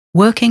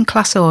Working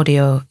Class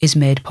Audio is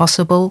made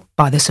possible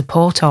by the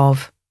support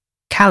of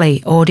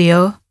Kali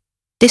Audio,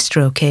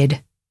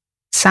 DistroKid,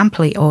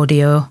 Sampley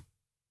Audio,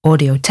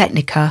 Audio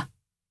Technica,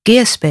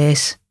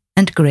 Gearspace,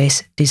 and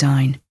Grace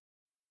Design.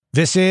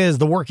 This is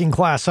the Working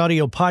Class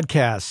Audio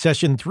Podcast,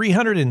 session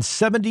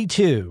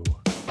 372.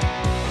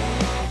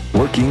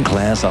 Working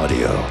Class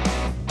Audio,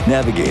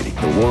 navigating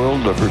the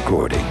world of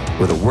recording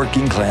with a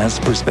working class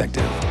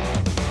perspective.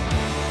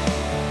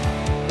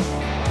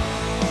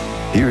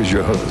 Here's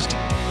your host,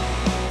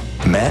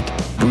 Matt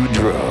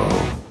Boudreau.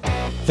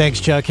 Thanks,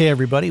 Chuck. Hey,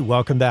 everybody.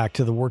 Welcome back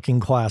to the Working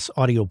Class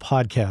Audio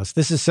Podcast.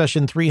 This is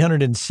session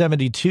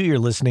 372 you're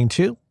listening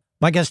to.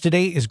 My guest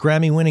today is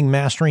Grammy-winning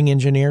mastering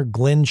engineer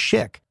Glenn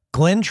Schick.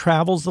 Glenn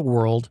travels the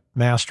world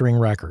mastering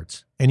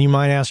records. And you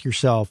might ask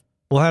yourself,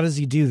 well, how does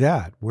he do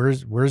that?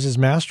 Where's his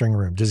mastering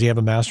room? Does he have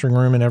a mastering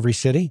room in every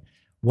city?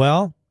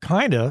 Well,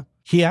 kinda.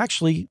 He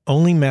actually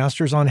only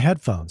masters on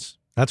headphones.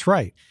 That's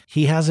right.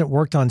 He hasn't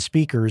worked on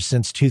speakers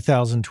since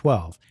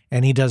 2012,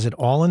 and he does it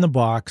all in the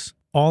box,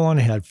 all on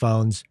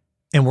headphones.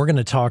 And we're going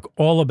to talk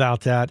all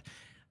about that,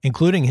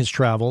 including his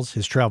travels,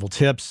 his travel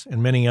tips,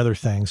 and many other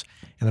things.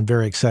 And I'm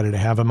very excited to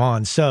have him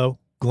on. So,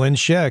 Glenn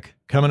Schick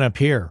coming up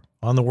here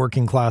on the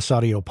Working Class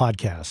Audio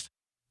Podcast.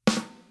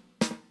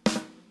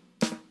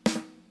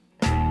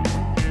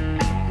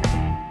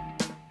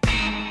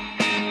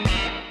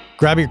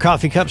 Grab your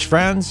coffee cups,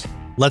 friends.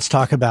 Let's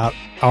talk about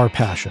our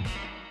passion.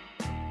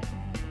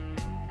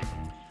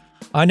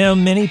 I know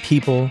many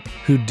people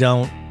who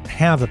don't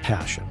have a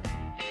passion.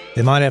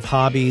 They might have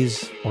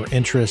hobbies or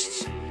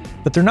interests,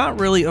 but they're not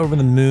really over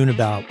the moon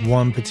about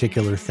one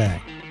particular thing.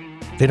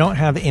 They don't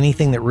have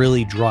anything that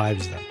really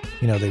drives them.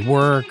 You know, they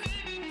work,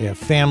 they have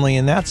family,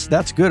 and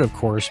that's good, of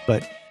course,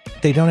 but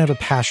they don't have a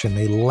passion.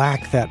 They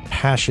lack that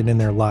passion in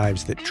their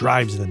lives that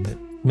drives them, that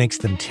makes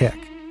them tick.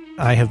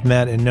 I have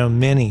met and known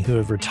many who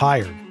have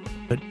retired,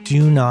 but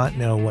do not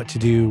know what to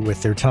do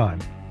with their time.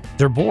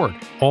 They're bored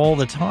all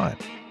the time.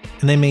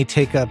 And they may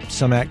take up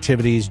some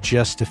activities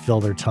just to fill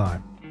their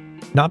time.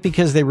 Not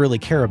because they really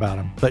care about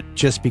them, but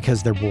just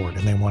because they're bored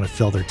and they want to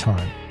fill their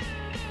time.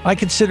 I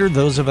consider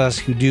those of us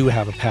who do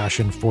have a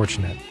passion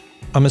fortunate.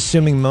 I'm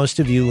assuming most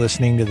of you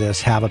listening to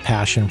this have a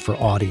passion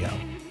for audio.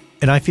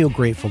 And I feel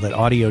grateful that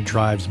audio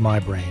drives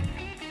my brain.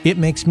 It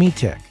makes me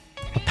tick.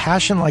 A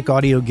passion like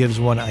audio gives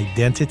one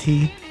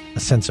identity, a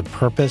sense of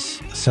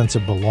purpose, a sense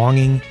of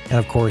belonging, and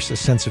of course, a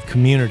sense of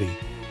community.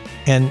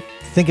 And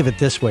think of it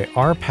this way,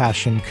 our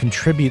passion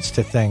contributes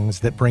to things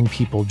that bring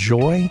people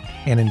joy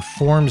and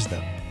informs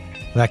them.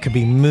 That could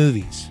be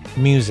movies,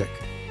 music,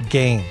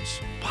 games,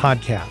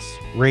 podcasts,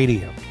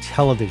 radio,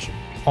 television,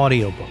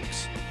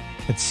 audiobooks,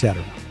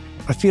 etc.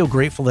 I feel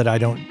grateful that I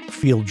don't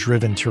feel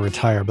driven to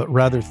retire, but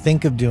rather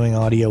think of doing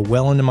audio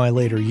well into my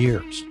later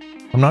years.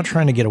 I'm not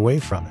trying to get away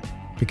from it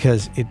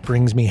because it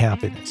brings me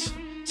happiness.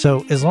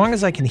 So as long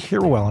as I can hear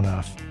well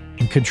enough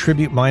and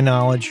contribute my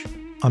knowledge,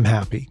 I'm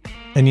happy.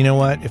 And you know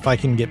what? If I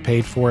can get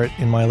paid for it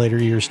in my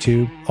later years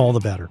too, all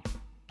the better.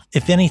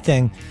 If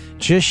anything,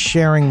 just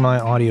sharing my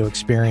audio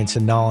experience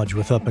and knowledge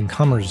with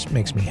up-and-comers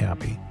makes me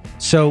happy.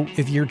 So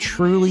if you're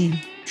truly,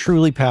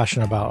 truly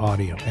passionate about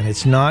audio and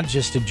it's not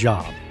just a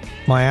job,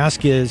 my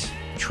ask is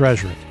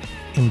treasure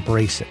it,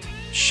 embrace it.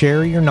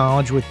 Share your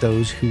knowledge with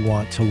those who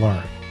want to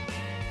learn.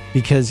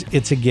 Because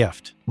it's a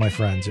gift, my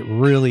friends. It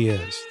really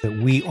is, that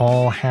we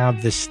all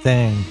have this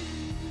thing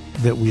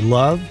that we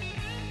love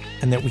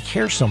and that we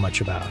care so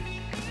much about.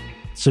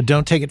 So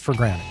don't take it for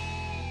granted.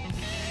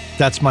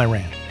 That's my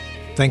rant.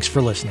 Thanks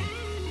for listening.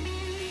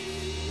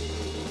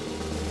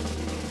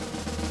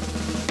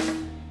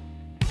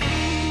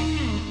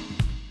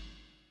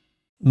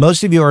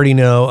 Most of you already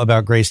know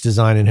about Grace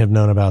Design and have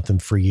known about them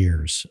for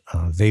years.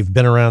 They've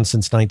been around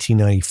since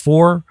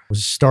 1994. It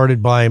was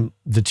started by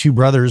the two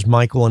brothers,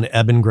 Michael and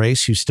Eben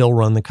Grace, who still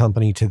run the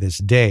company to this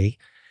day.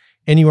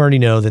 And you already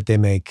know that they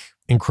make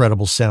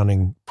incredible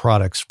sounding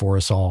products for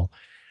us all.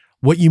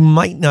 What you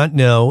might not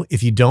know,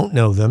 if you don't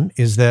know them,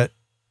 is that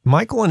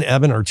Michael and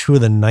Eben are two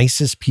of the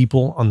nicest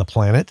people on the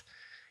planet.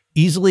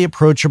 Easily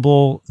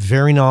approachable,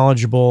 very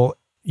knowledgeable.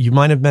 You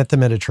might have met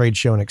them at a trade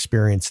show and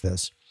experienced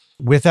this.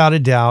 Without a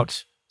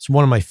doubt, it's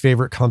one of my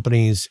favorite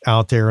companies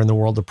out there in the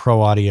world of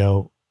pro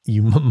audio.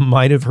 You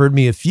might have heard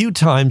me a few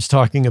times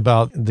talking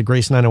about the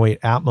Grace 908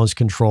 Atmos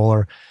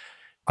controller.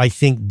 I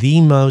think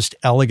the most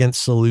elegant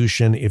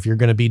solution, if you're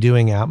going to be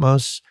doing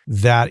Atmos,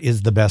 that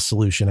is the best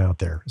solution out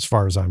there, as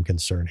far as I'm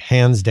concerned,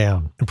 hands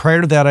down. And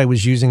prior to that, I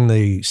was using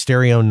the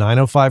Stereo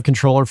 905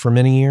 controller for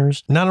many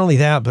years. Not only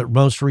that, but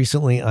most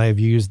recently, I've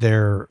used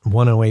their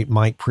 108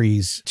 mic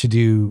pre's to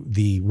do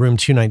the Room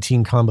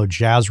 219 combo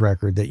jazz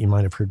record that you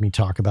might have heard me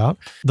talk about.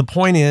 The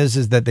point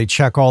is that they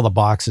check all the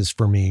boxes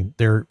for me.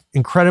 They're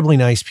incredibly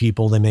nice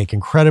people. They make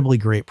incredibly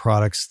great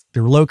products.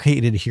 They're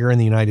located here in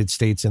the United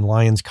States in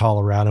Lyons,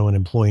 Colorado, and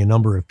employ a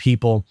number of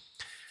people.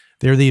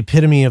 They're the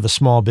epitome of a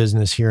small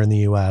business here in the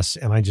US,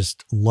 and I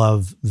just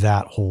love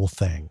that whole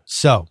thing.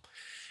 So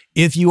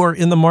if you are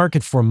in the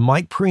market for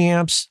mic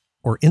preamps,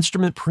 or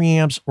instrument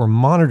preamps or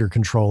monitor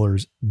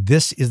controllers,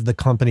 this is the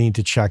company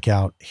to check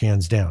out,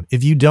 hands down.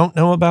 If you don't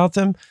know about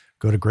them,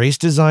 go to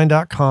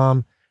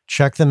gracedesign.com,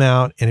 check them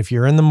out. And if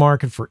you're in the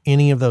market for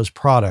any of those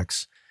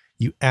products,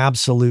 you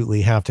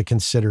absolutely have to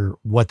consider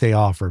what they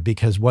offer,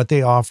 because what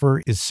they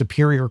offer is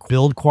superior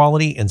build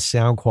quality and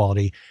sound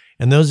quality.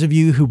 And those of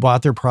you who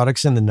bought their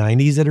products in the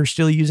 90s that are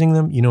still using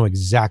them, you know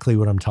exactly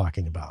what I'm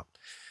talking about.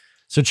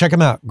 So check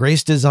them out,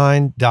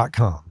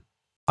 gracedesign.com.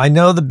 I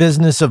know the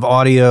business of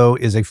audio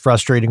is a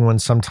frustrating one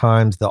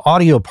sometimes. The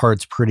audio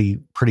part's pretty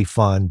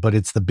fun, but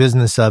it's the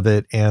business of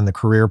it and the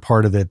career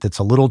part of it that's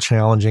a little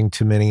challenging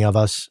to many of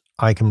us.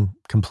 I can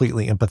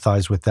completely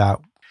empathize with that.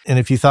 And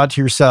if you thought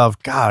to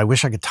yourself, God, I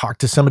wish I could talk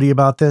to somebody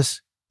about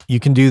this, you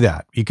can do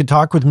that. You can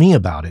talk with me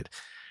about it.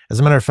 As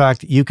a matter of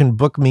fact, you can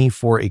book me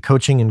for a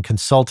coaching and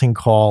consulting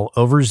call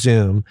over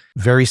Zoom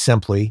very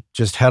simply.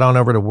 Just head on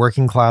over to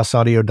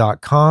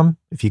workingclassaudio.com.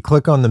 If you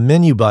click on the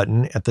menu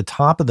button at the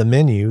top of the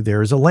menu,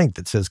 there is a link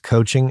that says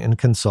Coaching and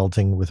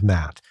Consulting with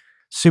Matt.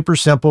 Super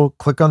simple.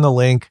 Click on the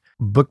link,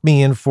 book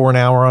me in for an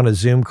hour on a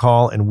Zoom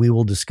call, and we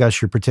will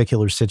discuss your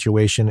particular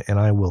situation, and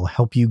I will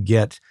help you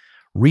get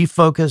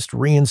refocused,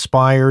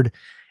 re-inspired,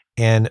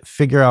 and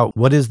figure out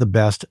what is the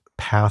best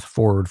path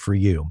forward for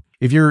you.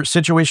 If your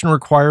situation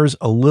requires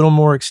a little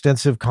more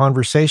extensive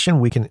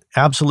conversation, we can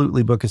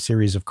absolutely book a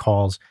series of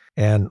calls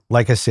and,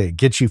 like I say,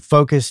 get you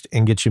focused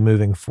and get you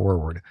moving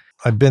forward.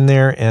 I've been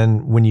there,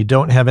 and when you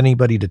don't have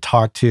anybody to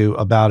talk to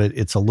about it,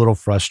 it's a little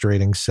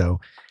frustrating. So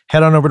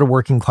head on over to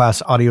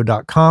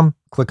workingclassaudio.com,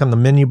 click on the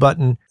menu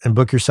button, and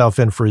book yourself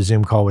in for a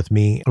Zoom call with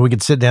me. And we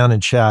could sit down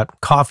and chat,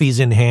 coffees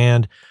in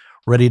hand,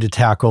 ready to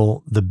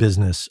tackle the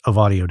business of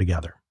audio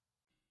together.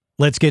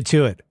 Let's get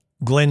to it.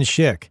 Glenn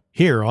Schick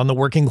here on the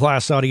Working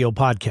Class Audio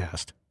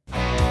Podcast.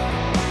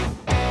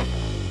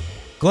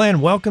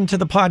 Glenn, welcome to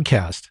the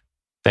podcast.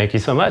 Thank you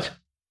so much.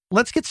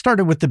 Let's get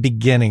started with the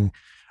beginning.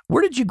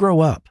 Where did you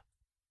grow up?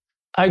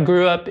 I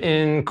grew up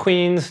in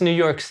Queens, New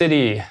York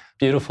City.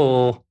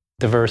 Beautiful,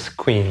 diverse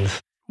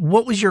Queens.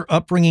 What was your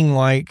upbringing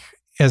like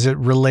as it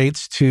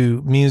relates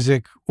to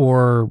music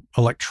or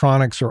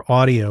electronics or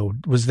audio?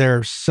 Was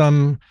there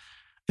some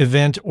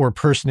event or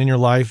person in your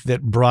life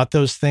that brought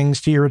those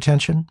things to your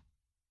attention?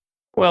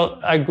 Well,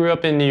 I grew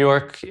up in New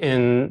York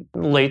in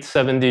late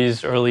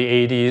 70s, early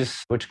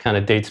 80s, which kind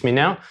of dates me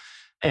now.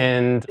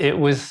 And it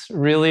was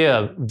really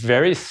a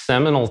very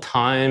seminal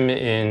time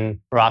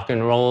in rock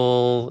and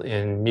roll,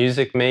 in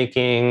music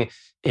making,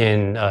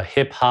 in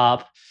hip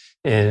hop,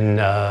 in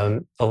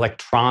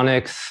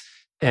electronics.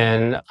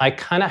 And I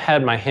kind of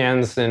had my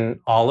hands in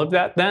all of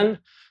that then.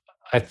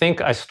 I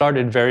think I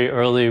started very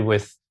early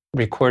with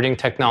recording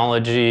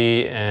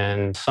technology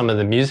and some of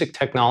the music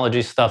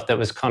technology stuff that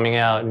was coming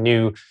out,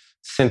 new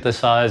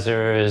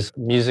synthesizers,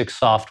 music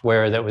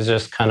software that was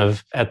just kind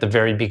of at the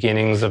very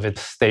beginnings of its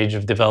stage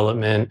of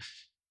development.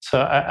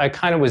 So I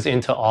kind of was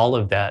into all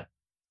of that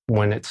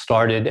when it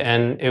started.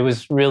 And it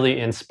was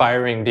really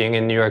inspiring being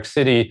in New York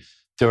City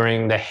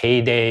during the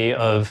heyday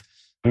of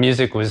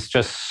music was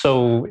just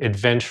so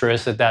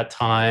adventurous at that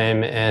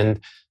time.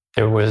 And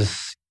there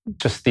was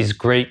just these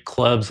great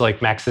clubs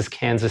like Max's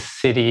Kansas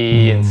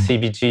City and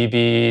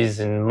CBGB's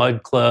and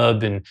Mud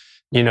Club. And,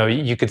 you know,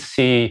 you could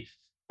see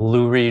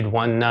Lou Reed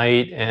one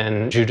night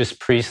and Judas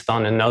Priest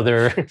on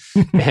another.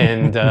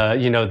 And,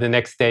 the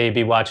next day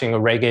be watching a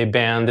reggae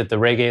band at the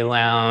Reggae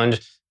Lounge.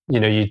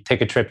 You know, you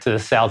take a trip to the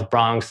South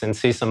Bronx and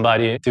see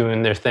somebody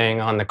doing their thing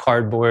on the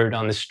cardboard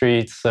on the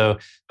streets. So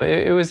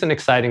it was an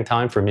exciting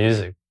time for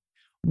music.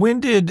 When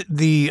did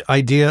the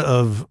idea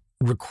of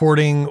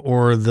recording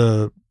or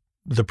the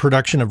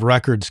production of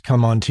records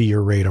come onto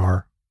your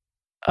radar?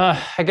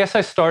 I guess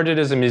I started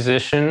as a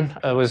musician.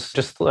 I was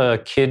just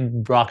a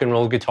kid rock and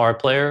roll guitar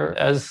player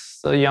as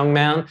a young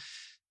man.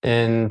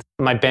 And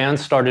my band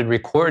started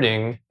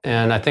recording.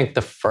 And I think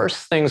the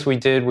first things we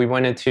did, we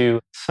went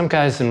into some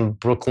guys in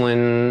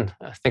Brooklyn.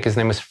 I think his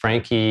name was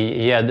Frankie.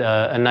 He had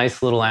a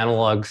nice little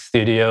analog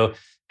studio.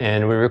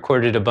 And we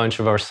recorded a bunch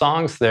of our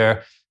songs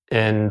there.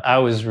 And I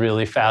was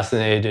really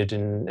fascinated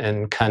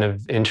and kind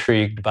of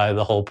intrigued by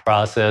the whole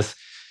process.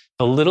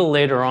 A little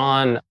later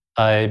on,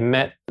 I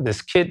met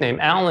this kid named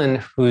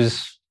Alan,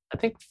 whose, I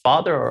think,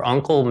 father or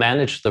uncle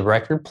managed the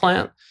record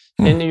plant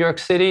in New York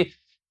City.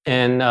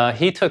 And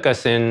he took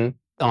us in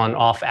on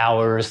off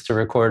hours to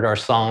record our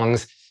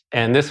songs.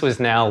 And this was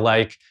now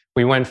like,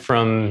 we went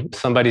from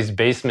somebody's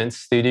basement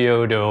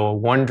studio to a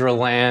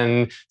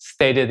Wonderland,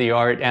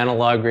 state-of-the-art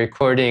analog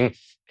recording.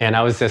 And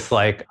I was just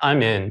like,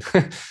 I'm in.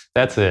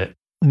 That's it.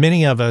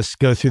 Many of us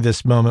go through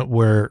this moment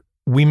where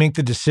we make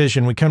the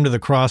decision, we come to the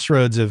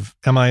crossroads of,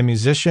 am I a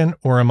musician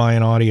or am I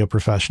an audio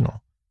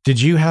professional?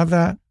 Did you have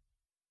that?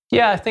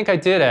 Yeah, I think I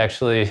did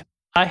actually.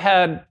 I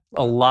had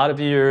a lot of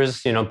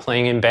years,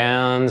 playing in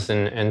bands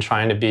and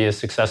trying to be a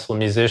successful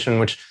musician,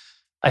 which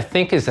I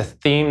think is a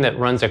theme that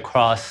runs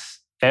across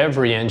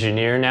every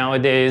engineer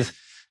nowadays,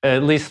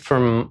 at least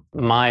from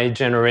my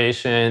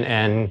generation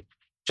and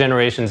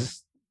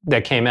generations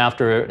that came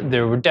after.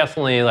 There were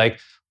definitely like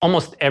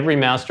almost every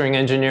mastering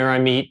engineer I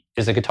meet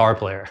is a guitar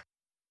player.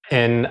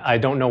 And I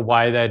don't know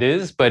why that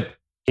is, but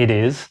it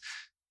is.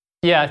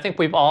 Yeah, I think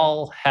we've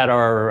all had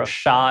our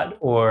shot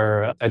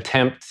or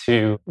attempt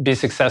to be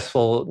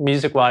successful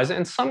music-wise.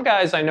 And some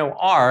guys I know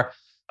are.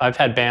 I've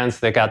had bands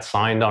that got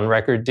signed on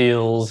record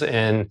deals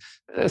and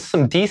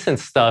some decent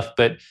stuff.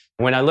 But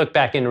when I look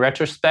back in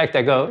retrospect,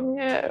 I go,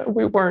 yeah,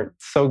 we weren't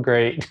so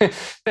great.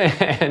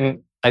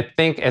 And I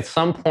think at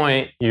some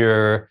point,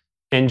 your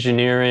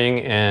engineering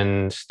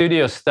and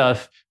studio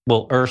stuff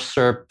will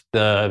usurp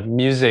the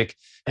music,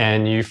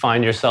 and you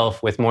find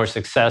yourself with more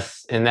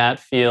success in that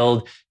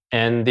field.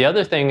 And the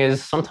other thing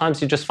is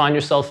sometimes you just find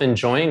yourself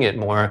enjoying it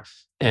more.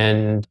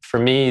 And for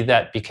me,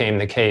 that became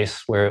the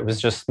case where it was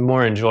just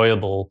more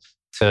enjoyable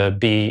to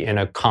be in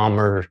a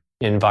calmer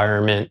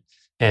environment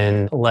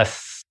and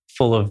less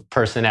full of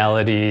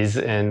personalities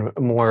and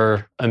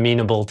more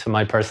amenable to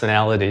my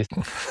personalities.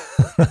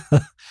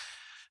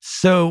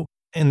 So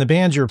in the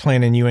band you were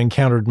playing in, you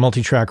encountered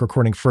multi-track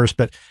recording first,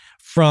 but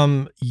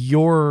from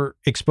your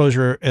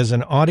exposure as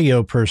an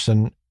audio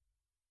person,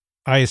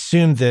 I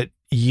assume that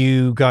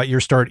you got your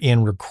start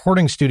in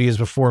recording studios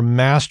before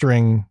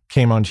mastering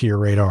came onto your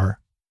radar.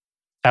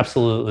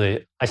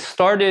 Absolutely. I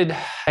started,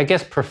 I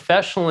guess,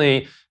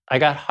 professionally. I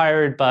got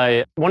hired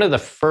by one of the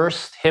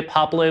first hip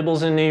hop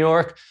labels in New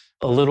York,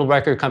 a little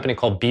record company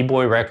called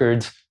B-Boy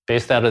Records,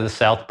 based out of the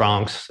South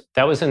Bronx.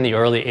 That was in the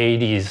early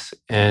 80s.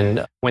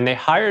 And when they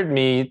hired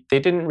me, they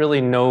didn't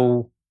really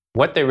know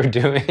what they were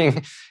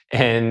doing.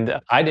 And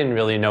I didn't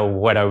really know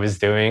what I was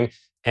doing.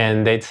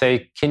 And they'd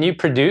say, "Can you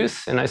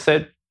produce?" And I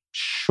said,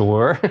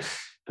 "Sure."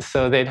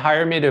 So they'd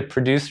hire me to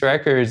produce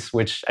records,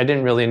 which I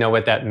didn't really know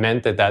what that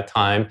meant at that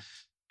time.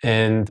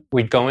 And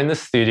we'd go in the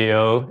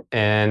studio,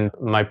 and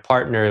my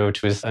partner,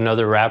 which was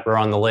another rapper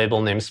on the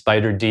label named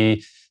Spider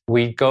D,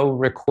 we'd go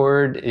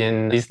record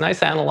in these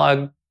nice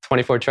analog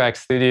 24-track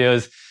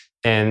studios.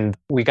 And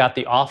we got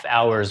the off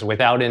hours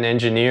without an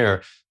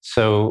engineer.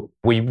 So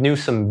we knew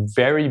some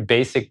very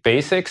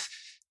basics.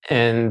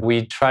 And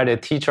we try to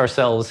teach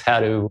ourselves how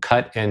to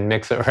cut and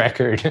mix a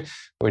record,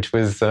 which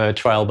was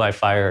trial by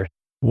fire.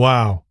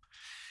 Wow.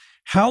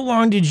 How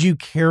long did you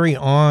carry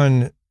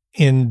on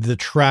in the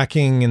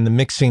tracking and the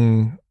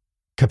mixing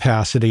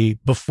capacity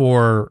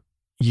before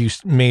you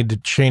made the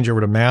change over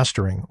to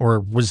mastering? Or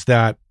was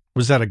that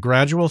a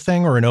gradual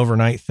thing or an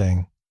overnight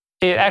thing?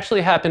 It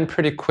actually happened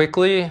pretty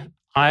quickly.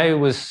 I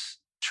was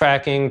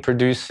tracking,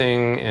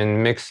 producing,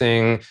 and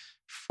mixing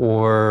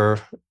for,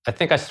 I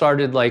think I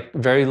started like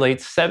very late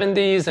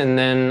 70s, and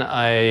then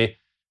I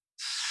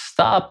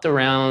stopped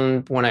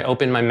around when I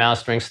opened my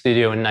mastering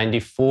studio in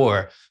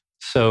 94.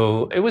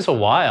 So it was a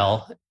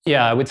while.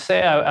 Yeah, I would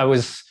say I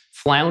was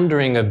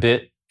floundering a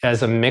bit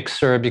as a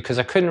mixer because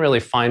I couldn't really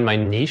find my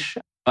niche.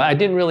 I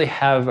didn't really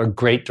have a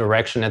great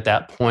direction at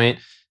that point.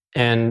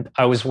 And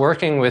I was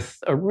working with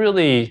a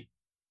really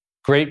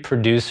great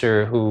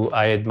producer who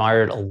I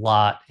admired a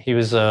lot. He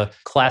was a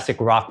classic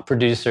rock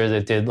producer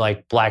that did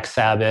like Black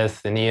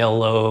Sabbath and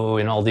ELO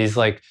and all these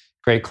like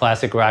great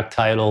classic rock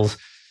titles.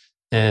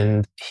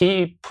 And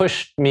he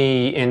pushed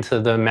me into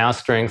the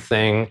mastering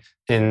thing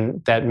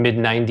in that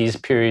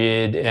mid-90s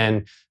period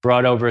and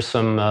brought over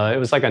some, it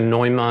was like a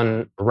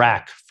Neumann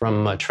rack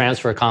from a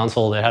transfer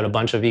console that had a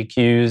bunch of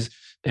EQs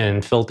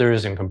and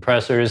filters and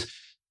compressors.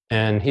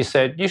 And he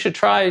said, "You should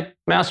try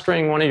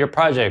mastering one of your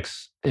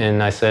projects."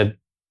 And I said,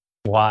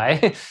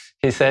 "Why?"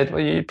 He said, "Well,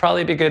 you'd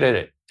probably be good at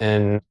it."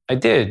 And I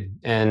did.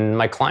 And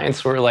my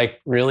clients were like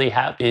really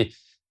happy.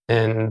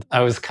 And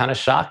I was kind of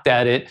shocked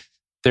at it.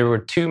 There were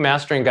 2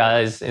 mastering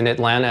guys in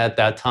Atlanta at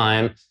that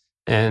time,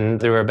 and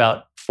there were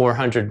about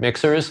 400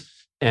 mixers.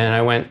 And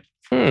I went,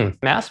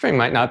 mastering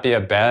might not be a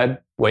bad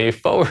way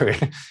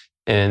forward.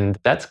 And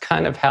that's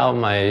kind of how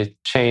my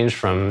change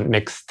from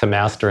mix to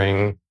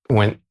mastering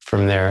went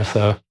from there.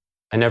 So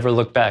I never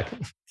looked back.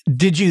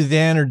 Did you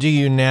then, or do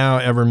you now,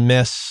 ever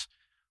miss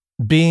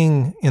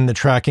being in the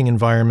tracking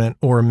environment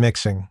or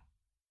mixing?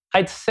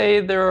 I'd say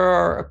there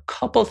are a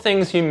couple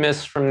things you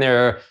miss from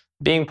there.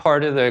 Being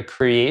part of the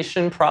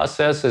creation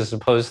process as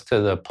opposed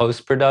to the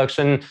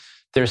post-production.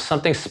 There's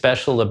something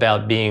special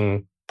about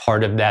being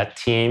part of that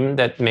team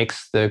that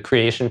makes the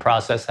creation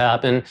process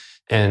happen,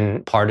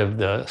 and part of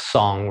the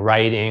song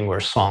writing or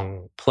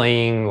song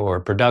playing or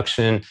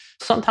production.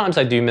 Sometimes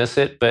I do miss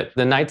it, but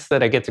the nights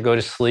that I get to go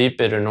to sleep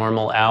at a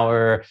normal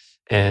hour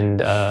and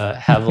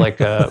have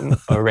like a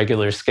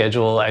regular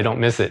schedule, I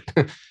don't miss it.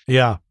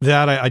 Yeah,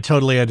 that I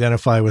totally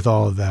identify with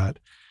all of that.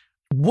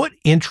 What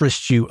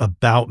interests you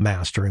about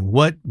mastering?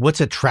 What's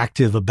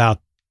attractive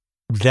about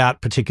that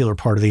particular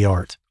part of the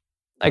art?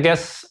 I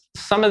guess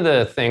some of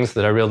the things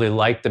that I really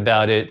liked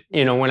about it,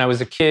 when I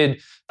was a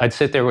kid, I'd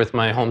sit there with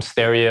my home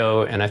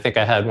stereo, and I think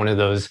I had one of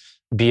those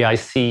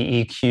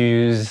BIC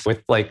EQs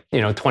with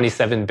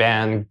 27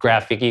 band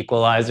graphic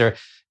equalizer.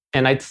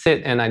 And I'd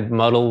sit and I'd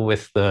muddle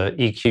with the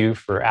EQ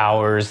for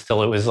hours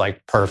till it was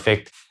like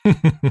perfect.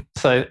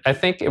 So I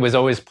think it was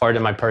always part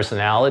of my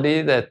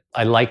personality that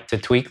I like to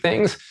tweak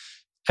things.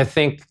 I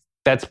think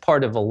that's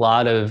part of a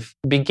lot of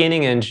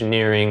beginning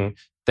engineering,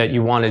 that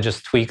you want to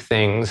just tweak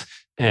things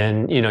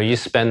And, you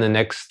spend the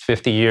next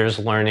 50 years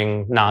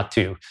learning not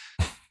to.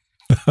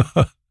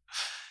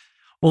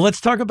 Well,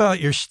 let's talk about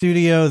your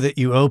studio that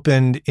you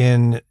opened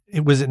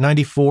was it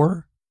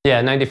 94?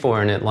 Yeah,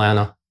 94 in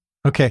Atlanta.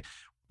 Okay.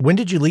 When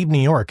did you leave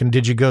New York and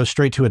did you go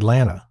straight to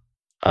Atlanta?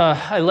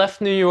 I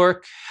left New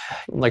York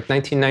like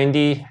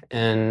 1990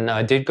 and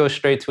I did go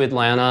straight to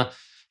Atlanta.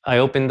 I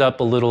opened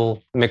up a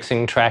little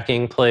mixing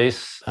tracking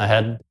place. I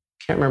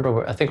can't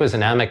remember, I think it was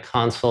an Amic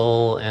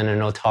console and an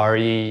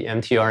Atari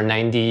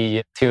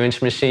MTR-90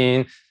 2-inch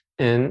machine.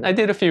 And I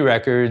did a few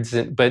records,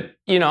 but,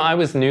 I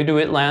was new to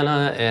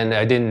Atlanta and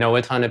I didn't know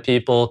a ton of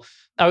people.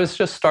 I was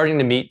just starting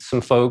to meet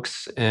some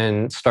folks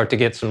and start to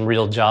get some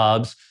real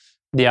jobs.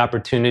 The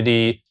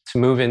opportunity to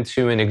move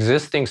into an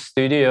existing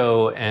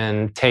studio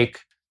and take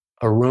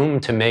a room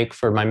to make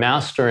for my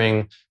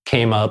mastering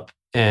came up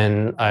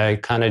and I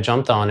kind of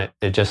jumped on it.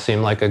 It just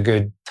seemed like a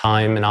good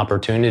time and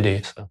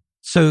opportunity.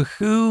 So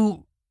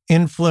who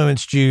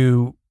influenced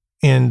you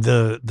in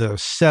the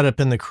setup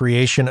and the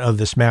creation of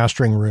this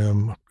mastering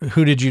room?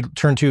 Who did you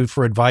turn to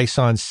for advice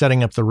on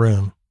setting up the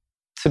room?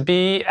 To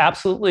be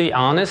absolutely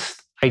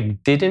honest, I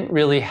didn't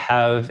really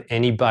have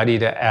anybody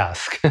to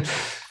ask.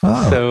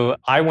 Oh. So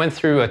I went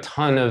through a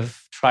ton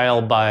of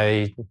trial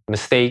by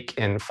mistake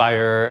and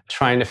fire,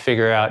 trying to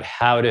figure out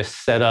how to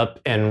set up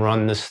and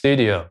run the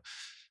studio.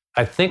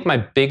 I think my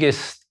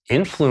biggest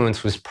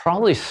influence was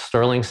probably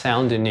Sterling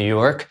Sound in New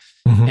York.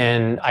 Mm-hmm.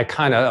 And I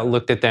kind of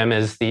looked at them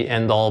as the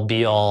end-all,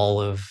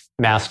 be-all of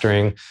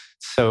mastering.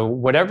 So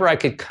whatever I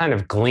could kind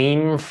of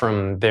glean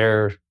from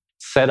their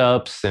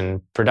setups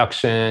and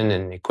production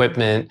and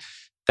equipment,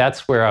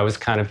 that's where I was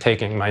kind of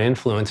taking my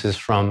influences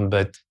from.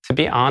 But to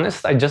be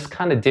honest, I just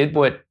kind of did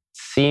what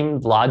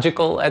seemed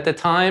logical at the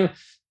time.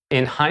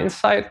 In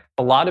hindsight,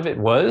 a lot of it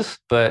was,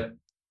 but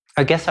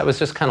I guess I was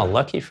just kind of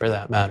lucky for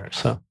that matter.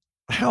 So,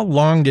 how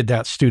long did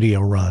that studio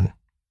run?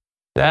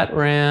 That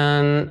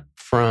ran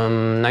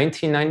from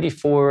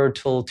 1994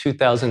 till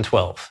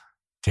 2012.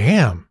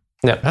 Damn.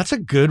 Yeah. That's a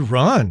good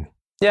run.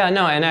 Yeah,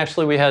 no, and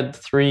actually we had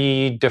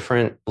 3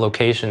 different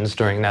locations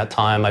during that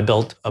time. I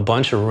built a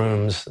bunch of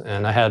rooms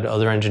and I had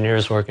other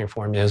engineers working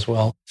for me as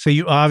well. So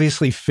you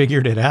obviously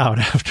figured it out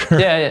after.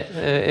 Yeah,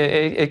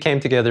 it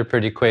came together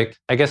pretty quick.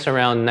 I guess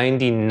around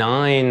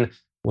 99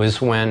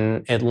 was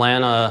when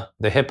Atlanta,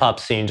 the hip hop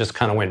scene just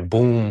kind of went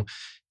boom.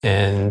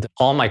 And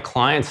all my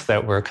clients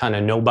that were kind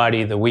of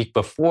nobody the week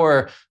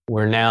before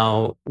were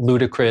now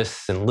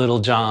Ludacris and Lil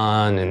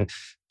Jon. And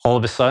all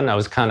of a sudden I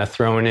was kind of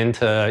thrown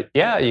into,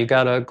 yeah, you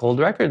got a gold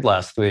record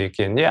last week.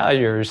 And yeah,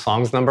 your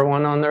song's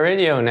 #1 on the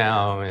radio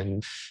now.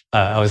 And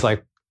I was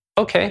like,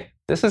 okay,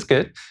 this is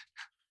good.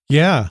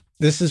 Yeah,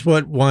 this is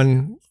what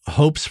one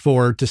hopes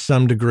for to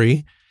some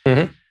degree.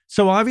 Mm-hmm.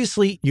 So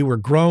obviously you were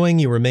growing,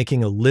 you were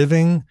making a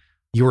living,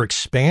 you were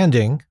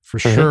expanding for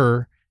mm-hmm.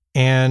 sure,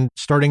 and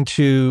starting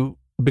to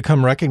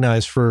become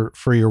recognized for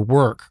your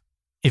work.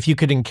 If you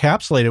could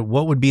encapsulate it,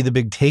 what would be the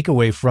big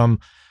takeaway from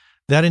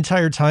that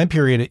entire time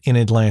period in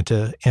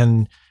Atlanta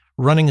and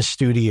running a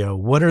studio?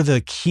 What are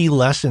the key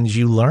lessons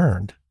you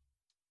learned?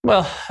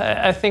 Well,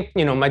 I think,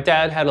 my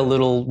dad had a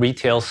little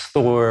retail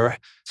store.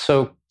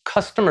 So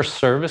customer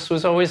service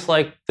was always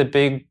like the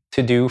big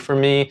to-do for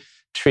me,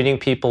 treating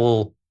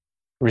people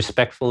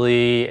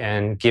respectfully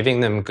and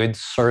giving them good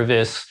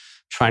service,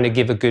 trying to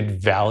give a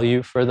good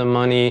value for the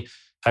money.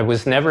 I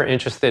was never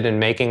interested in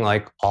making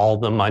like all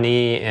the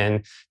money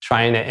and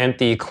trying to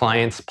empty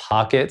clients'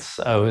 pockets.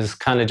 I was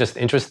kind of just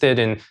interested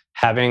in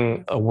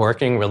having a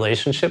working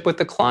relationship with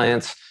the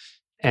clients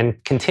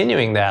and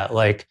continuing that.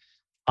 Like,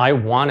 I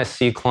want to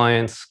see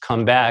clients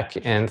come back.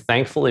 And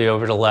thankfully,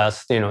 over the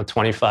last,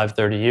 25,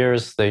 30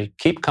 years, they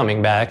keep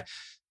coming back.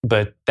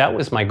 But that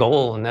was my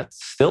goal, and that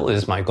still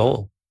is my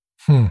goal.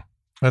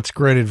 That's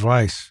great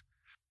advice.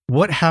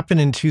 What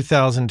happened in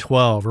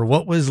 2012, or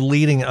what was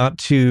leading up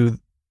to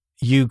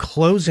you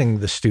closing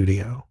the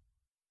studio?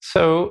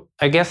 So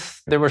I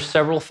guess there were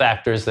several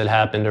factors that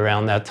happened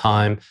around that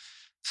time.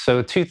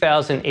 So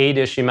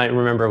 2008-ish, you might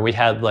remember, we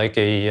had like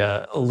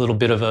a little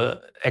bit of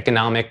a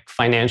economic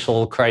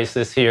financial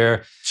crisis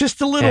here.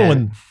 Just a little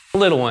one. A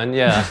little one,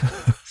 yeah.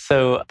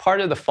 So part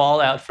of the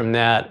fallout from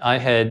that, I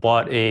had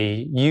bought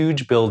a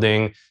huge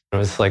building. It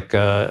was like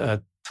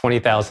a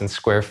 20,000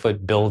 square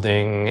foot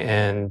building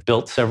and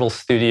built several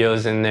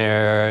studios in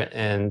there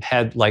and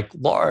had like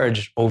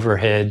large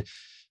overhead.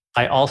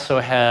 I also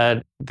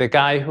had the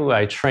guy who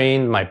I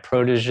trained, my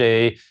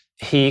protege,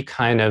 he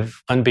kind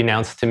of,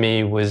 unbeknownst to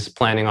me, was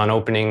planning on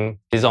opening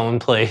his own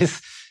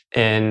place.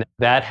 And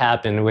that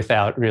happened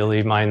without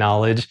really my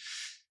knowledge.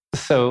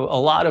 So a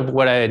lot of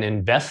what I had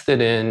invested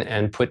in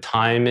and put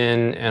time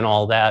in and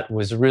all that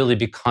was really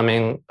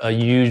becoming a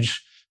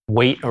huge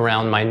weight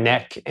around my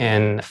neck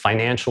and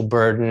financial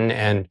burden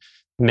and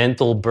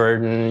mental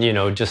burden,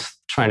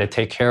 just trying to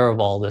take care of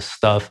all this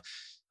stuff,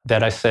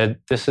 that I said,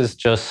 this is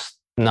just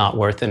not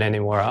worth it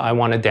anymore. I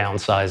want to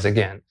downsize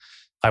again.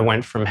 I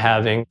went from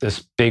having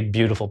this big,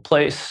 beautiful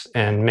place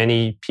and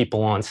many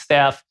people on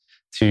staff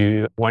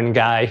to one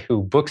guy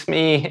who books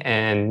me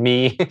and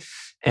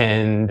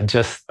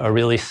just a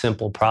really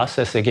simple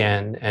process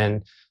again.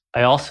 And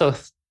I also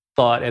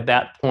thought at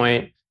that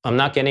point, I'm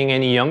not getting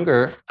any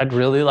younger. I'd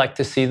really like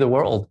to see the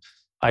world.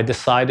 I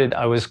decided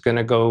I was going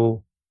to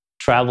go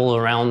travel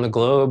around the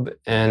globe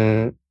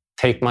and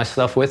take my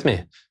stuff with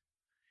me.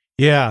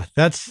 Yeah,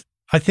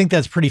 I think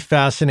that's pretty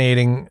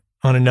fascinating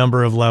on a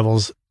number of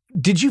levels.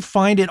 Did you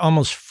find it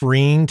almost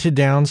freeing to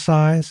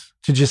downsize,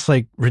 to just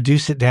like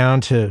reduce it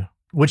down to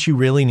what you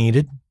really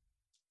needed?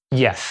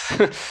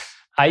 Yes.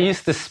 I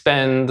used to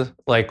spend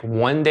like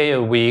one day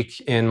a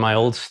week in my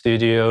old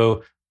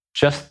studio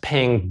just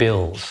paying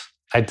bills.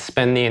 I'd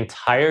spend the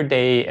entire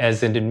day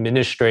as an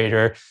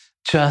administrator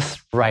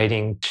just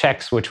writing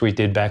checks, which we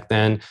did back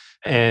then,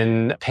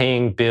 and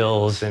paying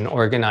bills and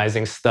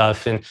organizing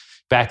stuff. And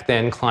back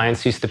then,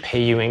 clients used to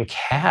pay you in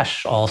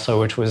cash also,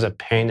 which was a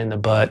pain in the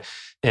butt.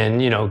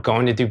 And,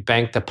 going to do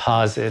bank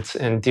deposits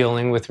and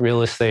dealing with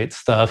real estate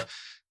stuff.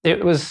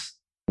 It was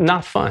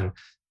not fun.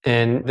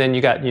 And then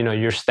you got,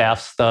 your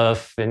staff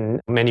stuff and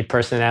many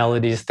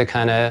personalities to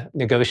kind of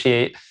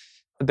negotiate.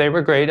 They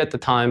were great at the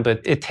time,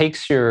 but it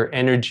takes your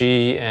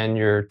energy and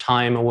your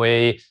time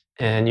away,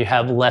 and you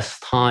have less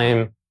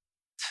time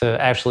to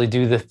actually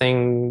do the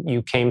thing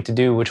you came to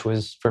do, which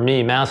was, for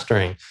me,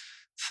 mastering.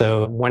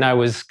 So when I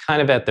was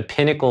kind of at the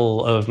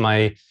pinnacle of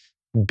my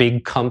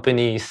big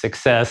company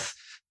success,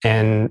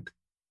 and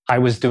I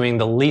was doing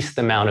the least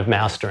amount of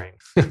mastering.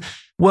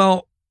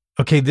 Well,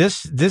 okay,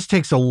 this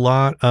takes a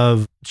lot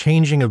of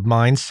changing of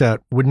mindset,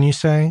 wouldn't you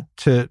say,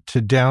 to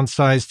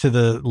downsize to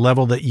the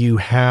level that you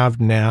have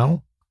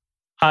now?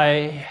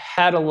 I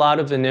had a lot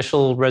of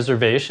initial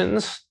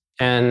reservations.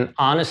 And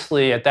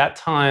honestly, at that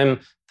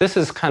time, this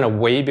is kind of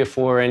way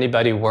before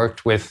anybody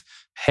worked with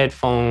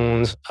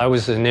headphones. I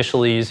was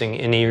initially using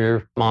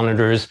in-ear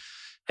monitors,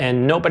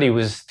 and nobody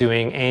was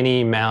doing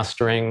any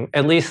mastering,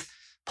 at least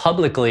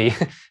publicly,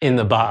 in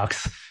the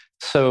box.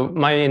 So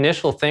my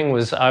initial thing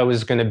was I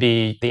was going to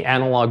be the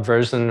analog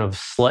version of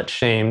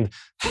slut-shamed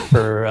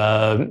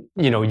for,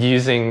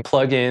 using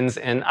plugins.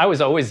 And I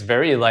was always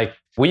very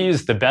we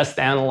used the best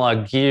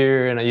analog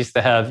gear, and I used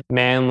to have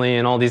Manley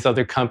and all these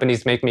other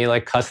companies make me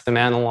custom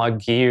analog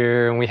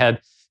gear. And we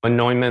had a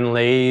Neumann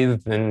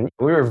lathe, and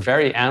we were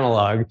very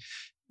analog.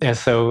 And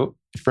so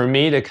for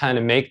me to kind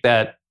of make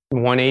that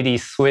 180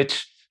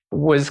 switch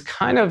was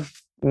kind of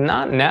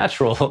not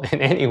natural in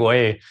any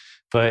way,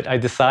 but I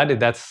decided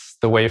that's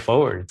the way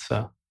forward.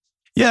 So,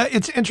 yeah,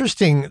 it's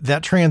interesting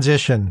that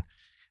transition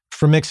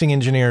from mixing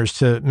engineers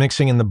to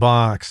mixing in the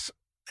box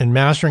and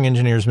mastering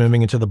engineers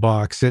moving into the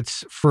box.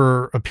 It's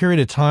for a period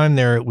of time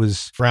there, it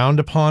was frowned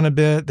upon a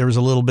bit. There was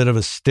a little bit of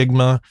a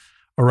stigma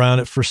around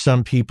it for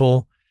some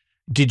people.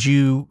 Did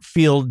you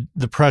feel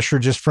the pressure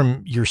just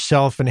from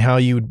yourself and how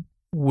you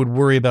would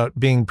worry about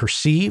being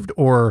perceived?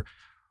 Or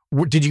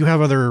did you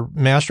have other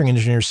mastering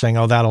engineers saying,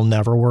 oh, that'll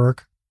never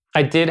work?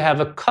 I did have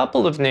a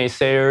couple of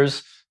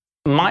naysayers.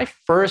 My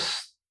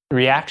first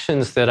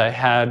reactions that I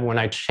had when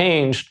I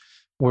changed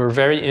were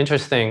very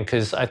interesting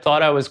because I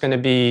thought I was going to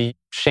be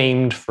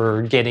shamed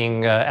for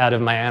getting out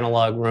of my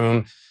analog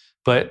room.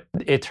 But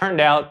it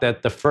turned out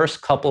that the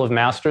first couple of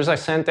masters I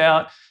sent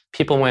out,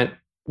 people went,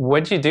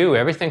 what'd you do?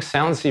 Everything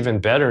sounds even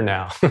better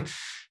now.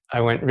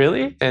 I went,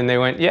 really? And they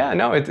went, yeah,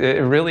 no, it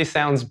really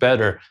sounds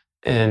better.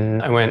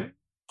 And I went,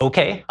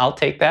 okay, I'll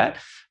take that.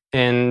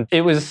 And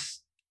it was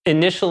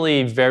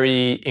initially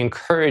very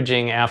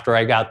encouraging after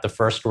I got the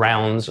first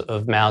rounds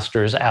of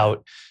masters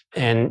out.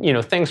 And,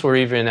 things were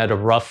even at a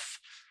rough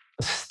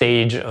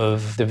stage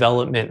of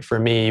development for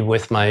me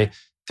with my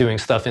doing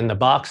stuff in the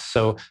box.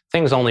 So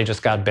things only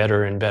just got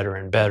better and better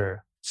and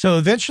better. So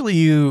eventually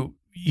you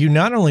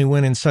not only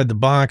went inside the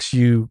box,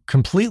 you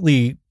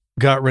completely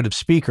got rid of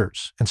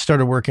speakers and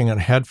started working on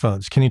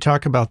headphones. Can you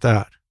talk about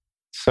that?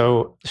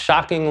 So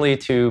shockingly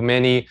to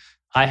many,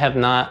 I have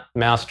not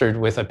mastered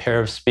with a pair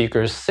of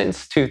speakers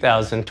since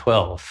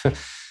 2012.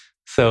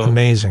 So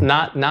amazing.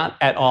 Not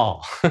at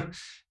all.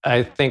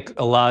 I think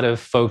a lot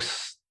of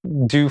folks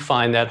do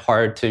find that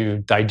hard to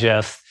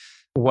digest.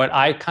 What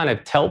I kind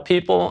of tell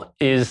people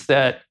is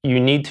that you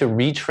need to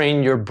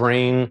retrain your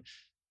brain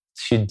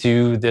to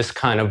do this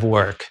kind of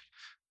work.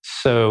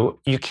 So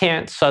you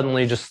can't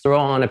suddenly just throw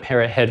on a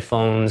pair of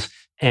headphones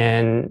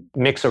and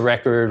mix a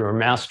record or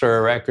master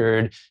a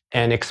record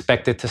and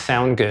expect it to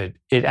sound good.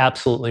 It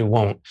absolutely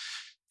won't.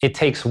 It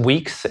takes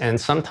weeks and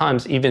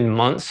sometimes even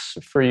months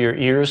for your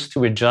ears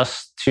to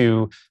adjust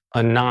to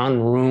a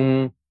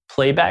non-room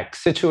playback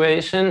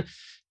situation.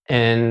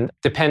 And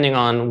depending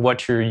on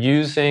what you're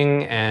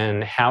using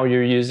and how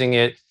you're using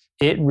it,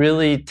 it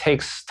really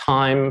takes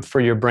time for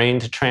your brain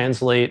to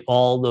translate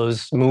all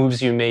those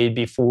moves you made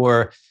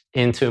before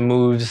into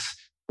moves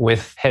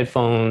with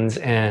headphones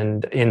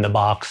and in the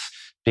box,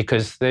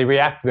 because they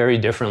react very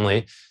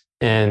differently.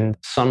 And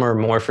some are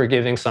more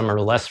forgiving, some are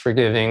less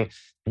forgiving.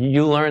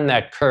 You learn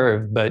that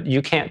curve, but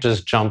you can't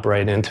just jump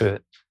right into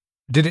it.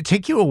 Did it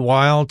take you a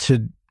while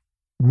to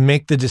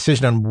make the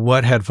decision on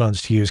what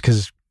headphones to use?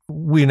 Because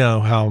we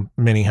know how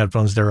many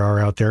headphones there are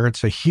out there.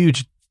 It's a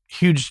huge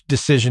huge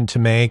decision to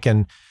make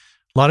and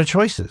a lot of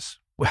choices.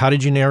 How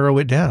did you narrow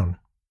it down?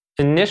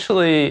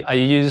 Initially, I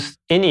used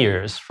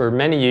in-ears for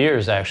many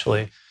years,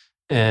 actually.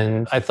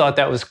 And I thought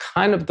that was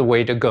kind of the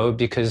way to go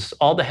because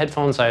all the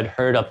headphones I had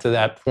heard up to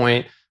that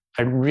point,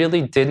 I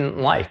really didn't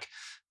like.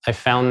 I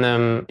found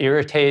them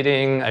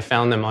irritating. I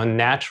found them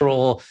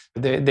unnatural.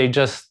 They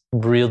just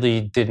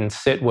really didn't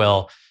sit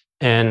well.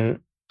 And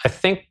I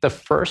think the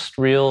first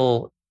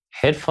real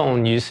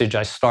headphone usage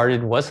I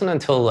started wasn't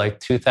until like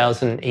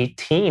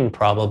 2018,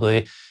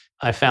 probably.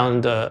 I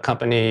found a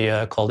company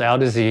called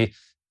Audeze,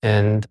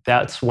 and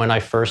that's when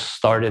I first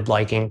started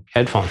liking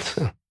headphones.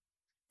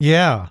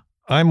 Yeah,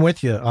 I'm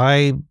with you.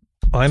 I'm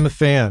a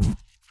fan.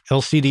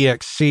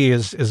 LCD-XC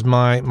is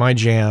my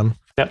jam.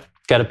 Yep.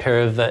 Got a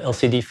pair of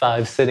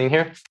LCD5s sitting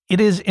here.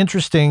 It is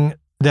interesting,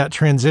 that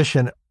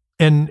transition,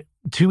 and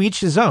to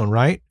each his own,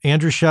 right?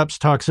 Andrew Scheps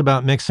talks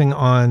about mixing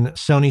on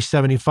Sony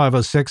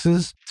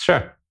 7506s.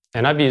 Sure.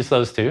 And I've used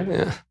those too.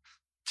 Yeah.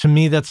 To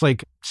me, that's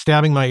like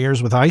stabbing my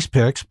ears with ice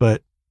picks,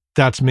 but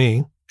that's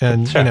me.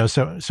 And, Sure.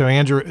 So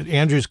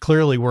Andrew's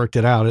clearly worked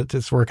it out.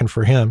 It's working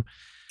for him.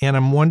 And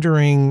I'm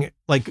wondering,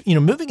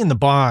 moving in the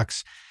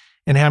box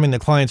and having the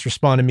clients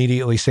respond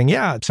immediately saying,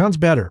 yeah, it sounds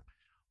better.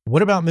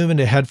 What about moving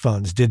to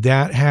headphones? Did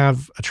that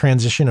have a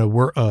transition,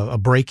 a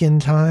break-in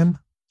time?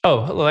 Oh,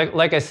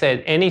 like I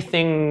said,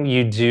 anything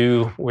you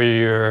do where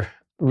you're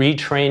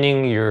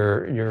retraining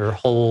your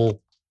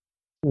whole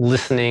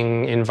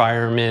listening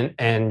environment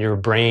and your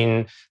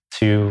brain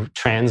to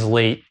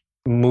translate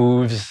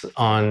moves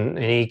on an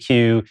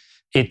EQ,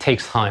 it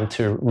takes time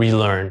to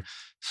relearn.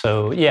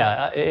 So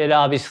yeah, it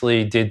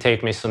obviously did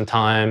take me some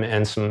time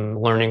and some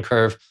learning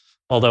curve.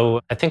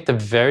 Although I think the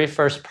very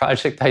first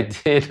project I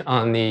did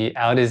on the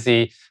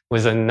Audeze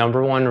was a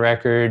 #1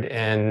 record,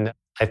 and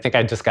I think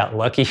I just got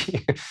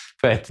lucky.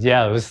 But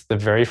yeah, it was the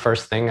very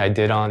first thing I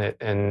did on it,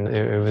 and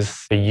it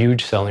was a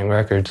huge selling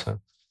record. So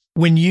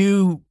when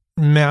you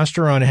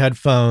master on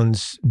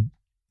headphones,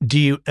 do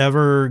you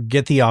ever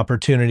get the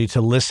opportunity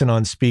to listen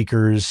on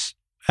speakers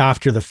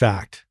after the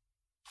fact?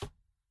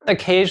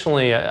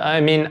 occasionally,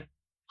 I mean,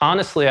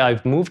 honestly,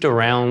 I've moved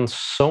around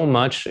so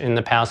much in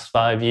the past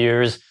 5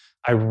 years.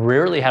 I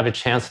rarely have a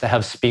chance to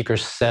have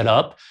speakers set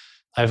up.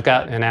 I've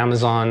got an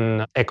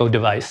Amazon Echo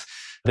device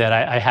that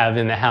I have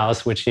in the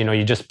house, which,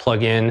 you just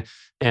plug in.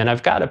 And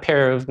I've got a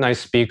pair of nice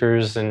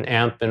speakers and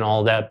amp and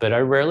all that, but I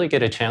rarely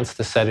get a chance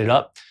to set it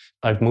up.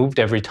 I've moved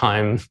every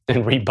time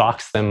and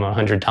reboxed them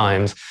 100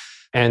 times.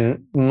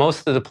 And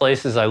most of the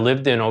places I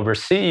lived in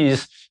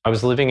overseas, I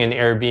was living in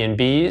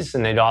Airbnbs,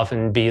 and they'd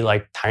often be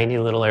like tiny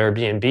little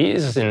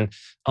Airbnbs. And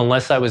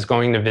unless I was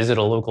going to visit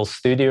a local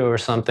studio or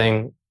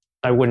something,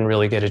 I wouldn't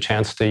really get a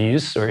chance to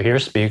use or hear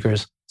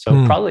speakers.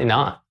 So probably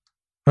not.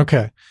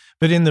 Okay.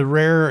 But in the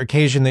rare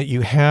occasion that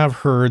you have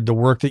heard the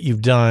work that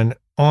you've done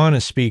on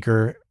a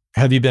speaker,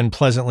 have you been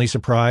pleasantly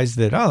surprised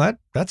that, oh,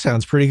 that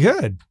sounds pretty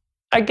good?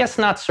 I guess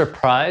not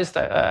surprised.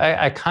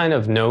 I kind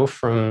of know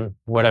from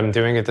what I'm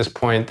doing at this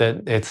point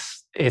that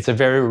it's a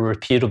very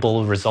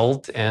repeatable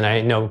result, and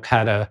I know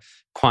how to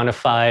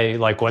quantify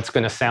like what's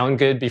going to sound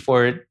good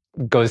before it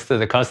goes to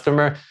the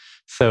customer.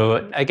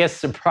 So I guess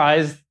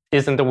surprised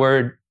isn't the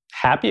word.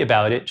 Happy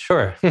about it,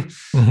 sure.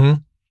 Mm-hmm.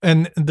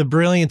 And the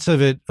brilliance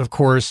of it, of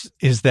course,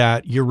 is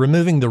that you're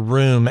removing the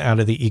room out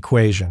of the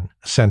equation,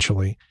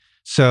 essentially.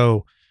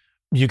 So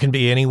you can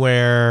be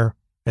anywhere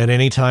at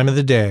any time of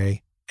the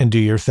day and do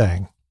your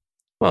thing.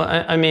 Well,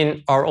 I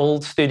mean, our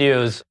old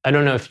studios, I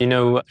don't know if you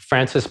know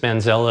Francis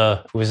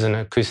Manzella, who was an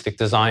acoustic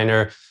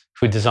designer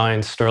who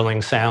designed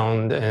Sterling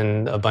Sound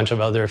and a bunch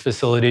of other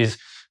facilities,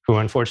 who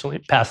unfortunately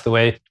passed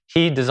away.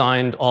 He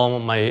designed all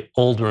of my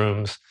old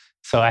rooms.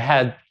 So I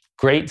had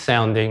great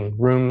sounding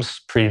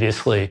rooms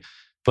previously.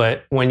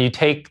 But when you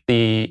take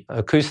the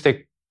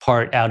acoustic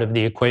part out of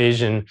the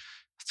equation,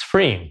 it's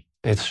freeing.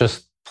 It's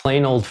just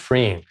plain old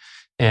freeing.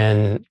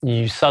 And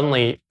you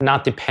suddenly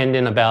not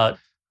dependent about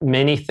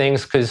many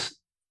things, because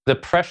the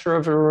pressure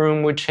of a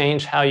room would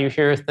change how you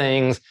hear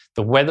things.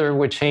 The weather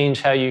would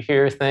change how you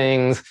hear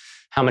things.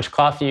 How much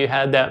coffee you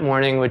had that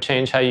morning would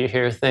change how you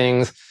hear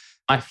things.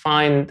 I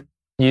find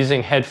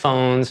using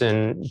headphones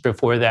and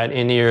before that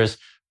in-ears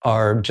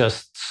are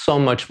just so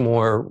much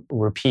more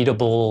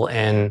repeatable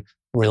and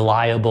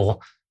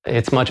reliable.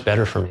 It's much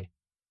better for me.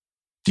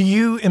 Do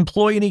you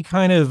employ any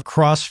kind of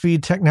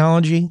cross-feed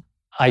technology?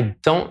 I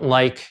don't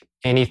like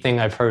anything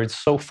I've heard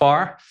so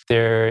far.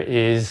 There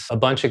is a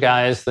bunch of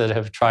guys that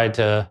have tried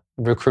to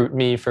recruit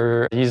me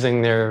for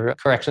using their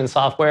correction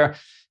software.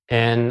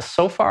 And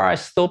so far, I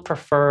still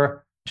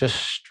prefer just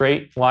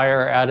straight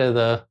wire out of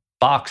the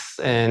box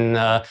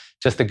and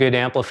just a good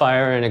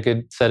amplifier and a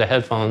good set of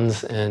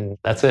headphones, and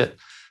that's it.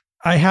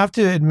 I have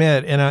to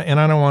admit, and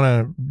I don't want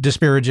to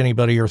disparage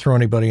anybody or throw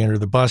anybody under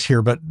the bus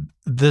here, but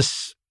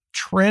this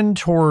trend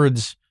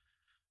towards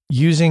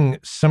using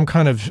some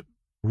kind of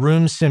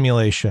room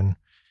simulation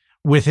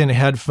within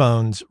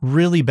headphones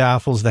really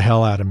baffles the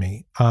hell out of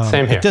me.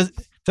 Same here. It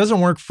doesn't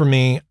work for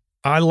me.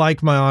 I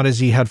like my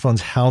Audeze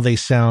headphones, how they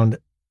sound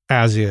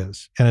as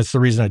is. And it's the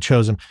reason I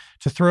chose them.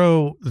 To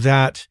throw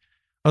that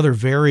other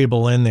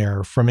variable in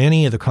there from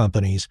any of the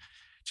companies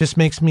just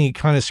makes me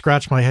kind of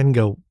scratch my head and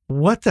go,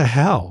 what the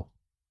hell?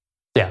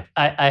 Yeah,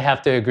 I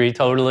have to agree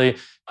totally.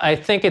 I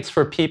think it's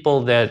for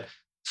people that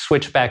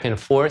switch back and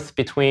forth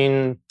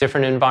between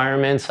different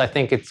environments. I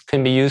think it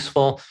can be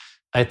useful.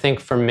 I think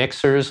for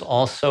mixers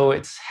also,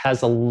 it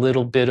has a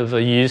little bit of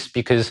a use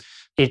because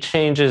it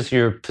changes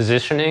your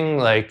positioning,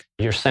 like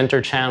your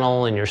center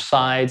channel and your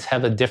sides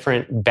have a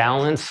different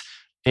balance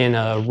in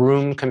a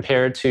room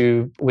compared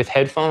to with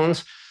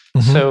headphones.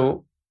 Mm-hmm.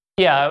 So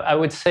yeah, I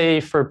would say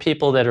for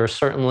people that are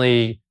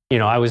certainly,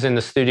 I was in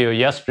the studio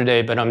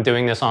yesterday, but I'm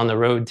doing this on the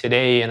road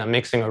today and I'm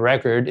mixing a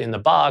record in the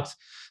box.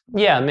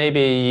 Yeah,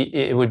 maybe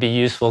it would be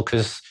useful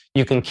because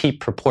you can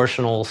keep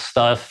proportional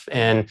stuff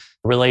and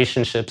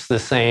relationships the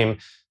same.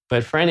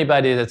 But for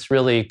anybody that's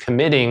really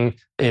committing,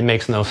 it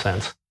makes no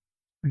sense.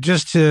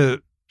 Just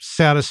to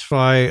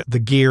satisfy the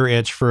gear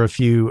itch for a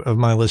few of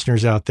my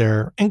listeners out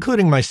there,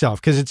 including myself,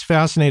 because it's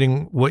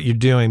fascinating what you're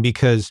doing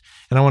and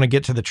I want to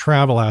get to the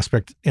travel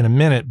aspect in a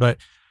minute, but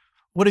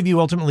what have you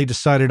ultimately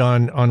decided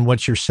on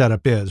what your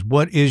setup is?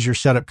 What is your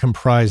setup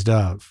comprised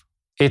of?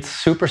 It's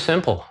super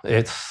simple.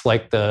 It's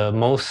like the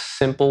most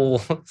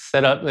simple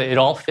setup. It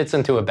all fits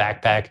into a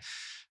backpack.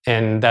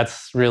 And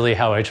that's really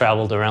how I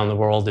traveled around the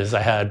world is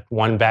I had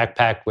one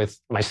backpack with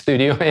my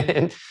studio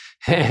in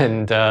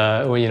and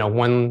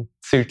one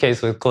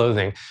suitcase with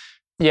clothing.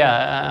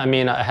 Yeah, I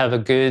mean, I have a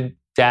good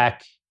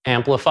DAC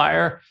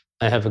amplifier.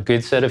 I have a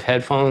good set of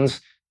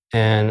headphones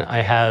and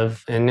I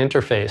have an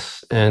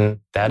interface and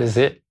that is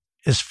it.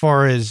 As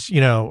far as,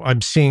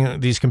 I'm seeing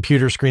these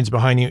computer screens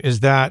behind you,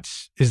 is that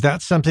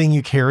something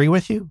you carry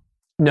with you?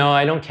 No,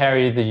 I don't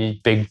carry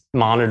the big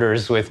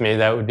monitors with me.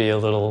 That would be a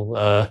little,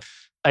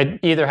 I'd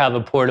either have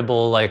a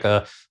portable, like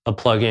a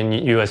plug-in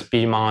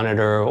USB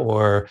monitor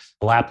or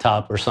a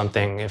laptop or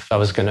something if I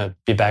was going to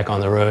be back on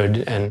the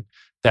road, and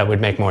that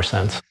would make more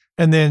sense.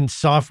 And then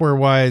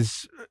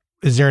software-wise,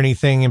 is there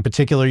anything in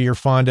particular you're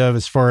fond of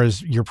as far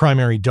as your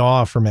primary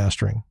DAW for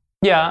mastering?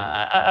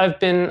 Yeah, I've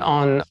been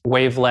on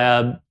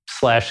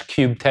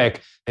WaveLab/CubeTech.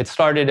 It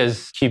started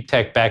as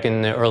CubeTech back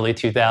in the early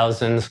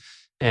 2000s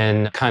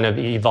and kind of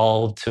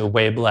evolved to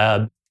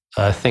WaveLab,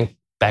 I think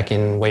back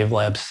in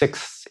WaveLab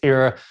 6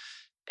 era,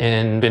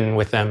 and been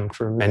with them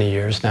for many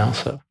years now.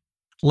 So,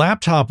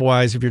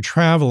 laptop-wise, if you're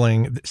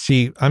traveling,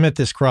 see, I'm at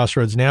this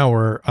crossroads now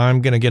where I'm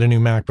going to get a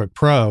new MacBook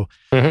Pro,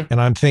 and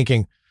I'm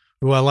thinking,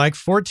 well, I like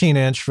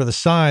 14-inch for the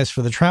size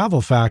for the travel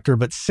factor,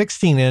 but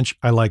 16-inch,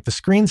 I like the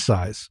screen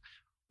size.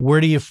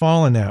 Where do you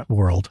fall in that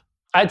world?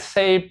 I'd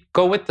say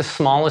go with the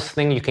smallest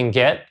thing you can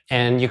get,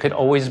 and you could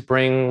always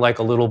bring like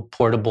a little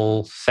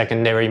portable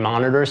secondary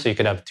monitor so you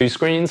could have two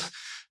screens.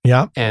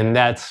 Yeah. And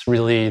that's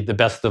really the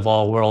best of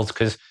all worlds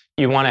because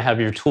you want to have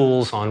your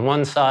tools on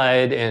one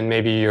side and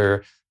maybe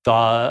your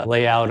DAW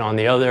layout on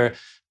the other.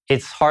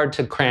 It's hard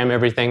to cram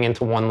everything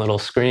into one little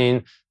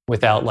screen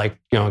without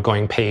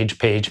going page,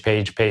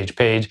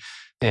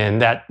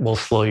 and that will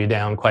slow you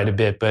down quite a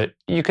bit. But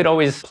you could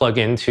always plug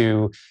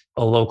into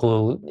a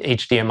local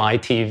HDMI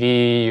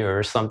TV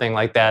or something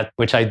like that,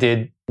 which I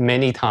did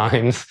many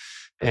times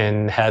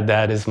and had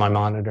that as my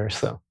monitor.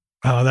 So,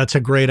 oh, that's a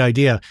great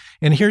idea.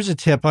 And here's a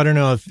tip. I don't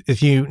know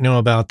if you know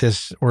about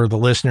this or the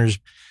listeners.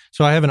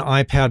 So I have an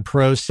iPad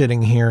Pro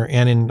sitting here,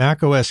 and in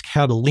macOS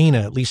Catalina,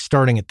 at least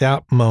starting at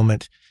that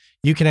moment,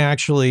 you can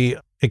actually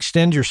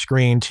extend your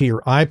screen to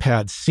your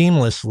iPad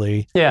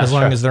seamlessly as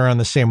long as they're on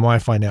the same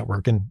Wi-Fi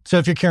network. And so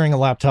if you're carrying a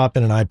laptop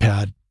and an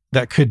iPad,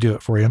 that could do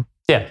it for you.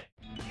 Yeah.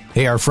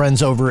 Hey, our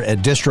friends over at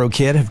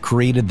DistroKid have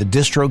created the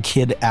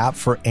DistroKid app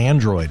for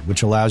Android,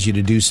 which allows you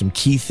to do some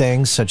key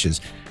things such as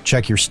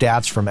check your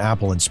stats from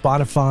Apple and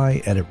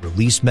Spotify, edit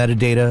release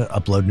metadata,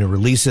 upload new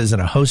releases,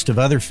 and a host of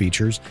other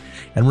features.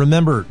 And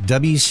remember,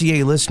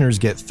 WCA listeners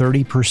get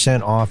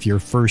 30% off your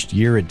first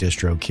year at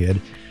DistroKid.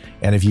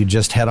 And if you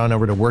just head on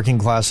over to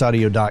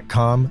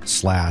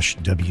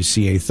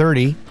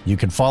workingclassaudio.com/WCA30, you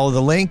can follow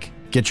the link,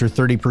 get your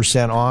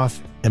 30%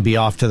 off, and be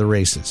off to the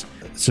races.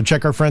 So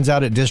check our friends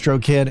out at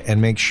DistroKid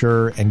and make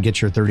sure and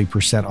get your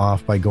 30%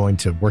 off by going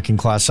to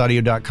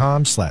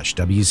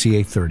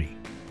workingclassaudio.com/WCA30.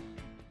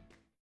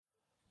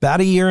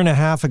 About a year and a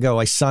half ago,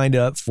 I signed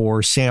up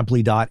for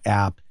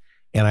Samply.app,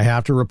 and I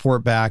have to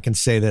report back and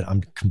say that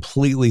I'm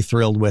completely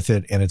thrilled with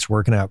it, and it's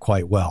working out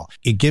quite well.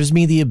 It gives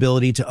me the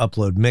ability to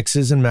upload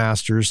mixes and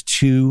masters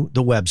to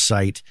the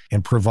website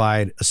and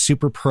provide a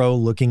super pro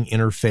looking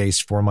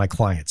interface for my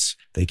clients.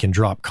 They can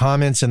drop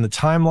comments in the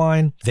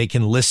timeline. They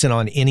can listen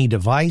on any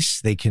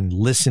device. They can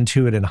listen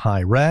to it in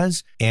high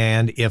res.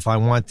 And if I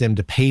want them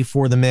to pay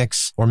for the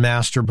mix or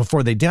master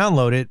before they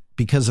download it,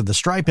 because of the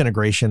Stripe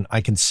integration,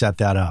 I can set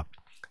that up.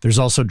 There's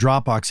also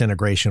Dropbox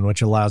integration,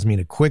 which allows me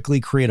to quickly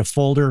create a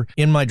folder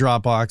in my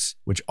Dropbox,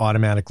 which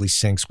automatically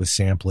syncs with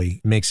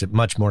Samply, makes it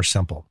much more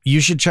simple. You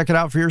should check it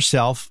out for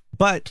yourself,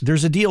 but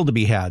there's a deal to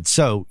be had.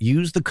 So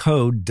use the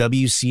code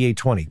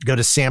WCA20. Go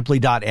to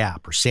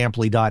Samply.app or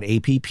Samply.app.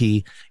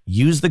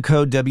 Use the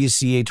code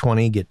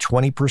WCA20, get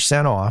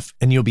 20% off,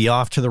 and you'll be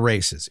off to the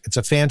races. It's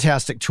a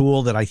fantastic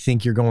tool that I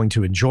think you're going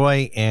to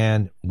enjoy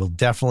and will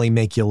definitely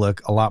make you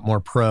look a lot more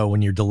pro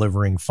when you're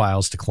delivering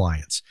files to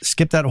clients.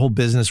 Skip that whole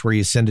business where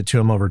you send it to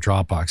them over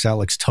Dropbox. That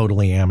looks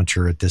totally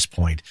amateur at this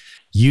point.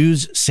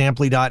 Use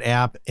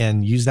Samply.app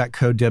and use that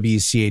code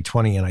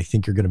WCA20, and I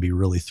think you're going to be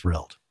really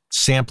thrilled.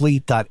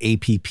 Samply.app.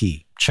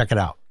 Check it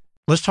out.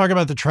 Let's talk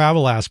about the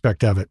travel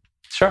aspect of it.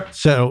 Sure.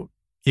 So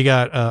you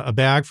got a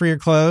bag for your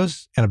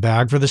clothes and a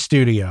bag for the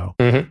studio.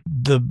 Mm-hmm.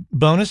 The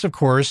bonus, of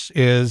course,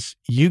 is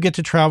you get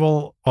to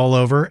travel all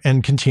over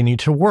and continue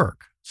to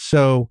work.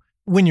 So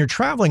when you're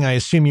traveling, I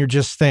assume you're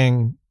just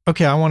saying,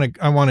 okay, I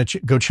want to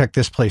go check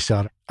this place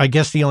out. I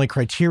guess the only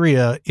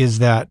criteria is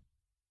that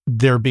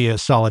there be a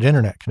solid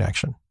internet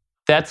connection.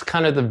 That's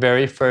kind of the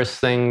very first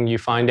thing you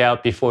find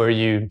out before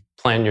you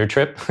plan your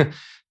trip.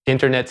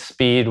 Internet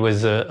speed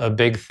was a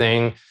big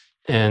thing.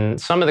 And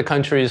some of the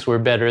countries were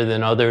better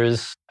than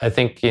others. I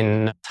think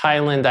in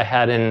Thailand, I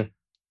had an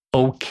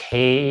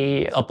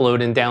okay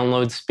upload and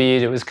download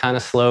speed. It was kind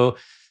of slow.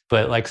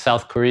 But like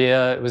South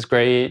Korea, it was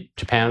great.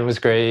 Japan was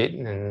great.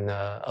 And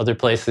other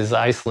places,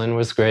 Iceland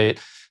was great.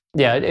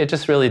 Yeah, it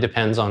just really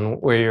depends on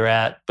where you're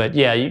at. But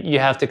yeah, you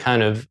have to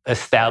kind of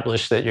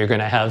establish that you're going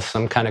to have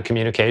some kind of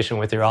communication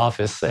with your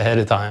office ahead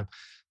of time.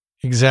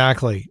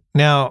 Exactly.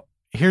 Now,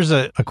 here's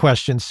a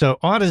question. So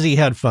Odyssey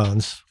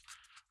headphones,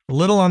 a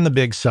little on the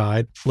big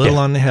side, a little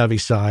on the heavy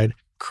side,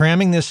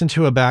 cramming this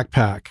into a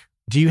backpack.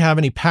 Do you have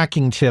any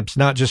packing tips,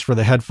 not just for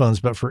the headphones,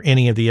 but for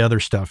any of the other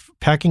stuff?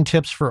 Packing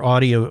tips for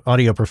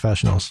audio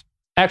professionals?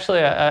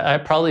 Actually, I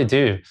probably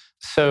do.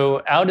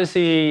 So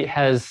Odyssey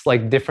has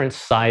like different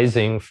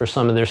sizing for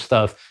some of their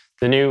stuff.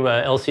 The new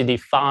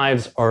LCD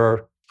 5s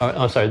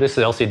I'm sorry, this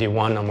is LCD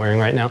 1 I'm wearing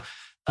right now.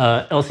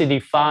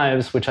 LCD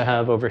 5s, which I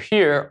have over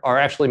here, are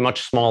actually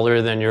much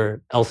smaller than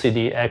your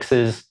LCD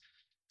Xs.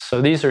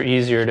 So these are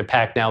easier to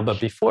pack now. But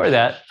before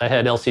that, I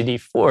had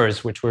LCD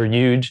 4s, which were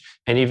huge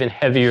and even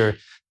heavier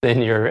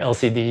than your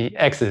LCD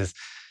Xs.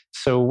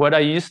 So what I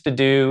used to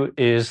do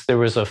is there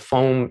was a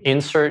foam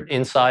insert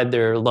inside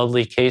their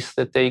lovely case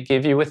that they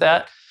give you with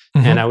that.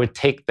 Mm-hmm. And I would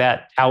take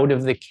that out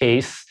of the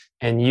case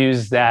and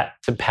use that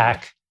to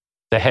pack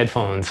the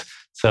headphones.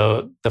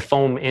 So the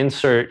foam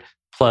insert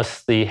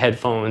plus the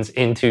headphones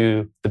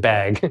into the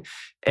bag.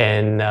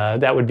 And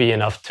that would be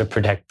enough to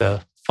protect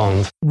the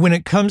phones. When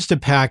it comes to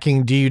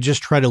packing, do you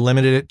just try to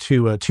limit it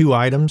to 2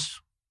 items?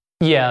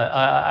 Yeah,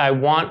 I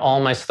want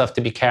all my stuff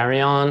to be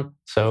carry-on.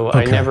 So okay.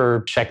 I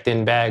never checked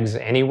in bags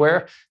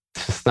anywhere.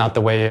 It's just not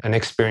the way an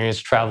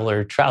experienced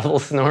traveler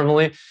travels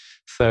normally.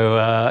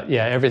 So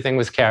yeah, everything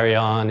was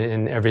carry-on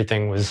and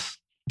everything was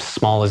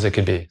small as it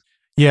could be.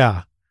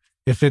 Yeah.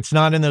 If it's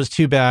not in those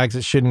 2 bags,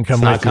 it shouldn't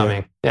come with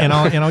you. Yeah. And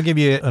I'll give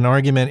you an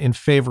argument in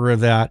favor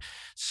of that.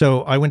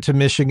 So I went to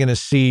Michigan to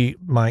see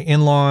my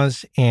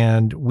in-laws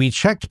and we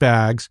checked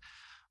bags,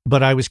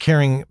 but I was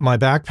carrying my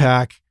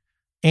backpack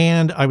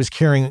and I was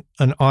carrying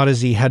an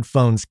Odyssey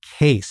headphones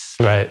case.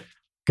 Right.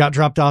 Got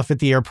dropped off at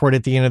the airport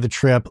at the end of the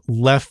trip,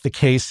 left the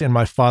case in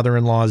my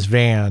father-in-law's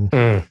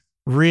van,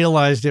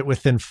 realized it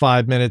within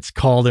 5 minutes,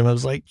 called him. I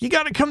was like, you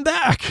got to come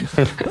back.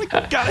 Like,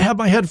 I got to have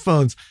my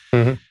headphones.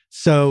 Mm-hmm.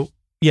 So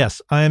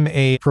yes, I'm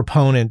a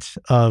proponent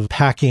of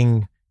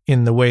packing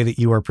in the way that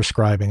you are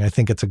prescribing. I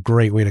think it's a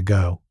great way to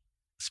go,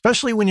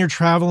 especially when you're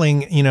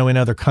traveling, in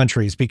other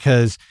countries,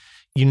 because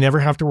you never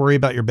have to worry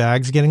about your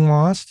bags getting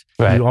lost.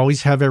 Right. You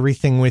always have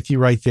everything with you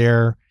right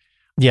there.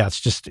 Yeah,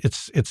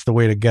 it's the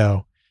way to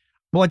go.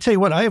 Well, I tell you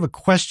what, I have a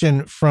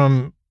question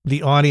from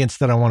the audience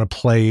that I want to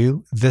play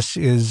you. This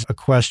is a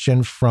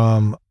question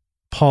from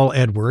Paul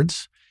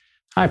Edwards.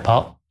 Hi,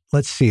 Paul.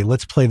 Let's see.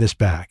 Let's play this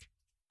back.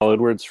 Paul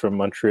Edwards from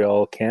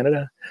Montreal,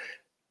 Canada.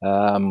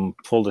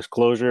 Full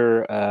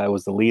disclosure, I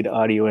was the lead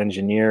audio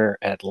engineer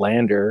at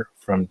Lander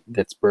from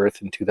its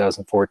birth in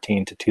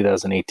 2014 to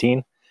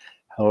 2018.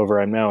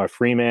 However, I'm now a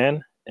free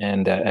man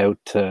and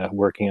out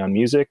working on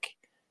music.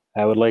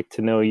 I would like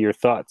to know your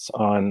thoughts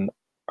on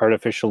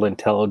artificial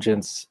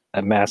intelligence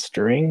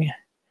mastering,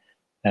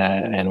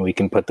 and we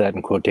can put that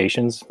in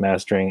quotations,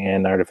 mastering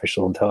and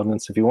artificial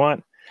intelligence if you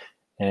want.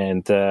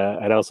 And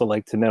I'd also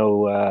like to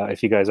know,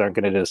 if you guys aren't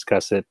going to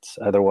discuss it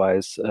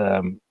otherwise,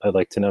 I'd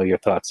like to know your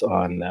thoughts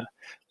on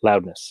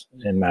loudness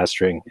and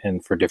mastering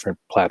and for different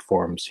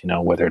platforms,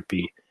 whether it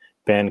be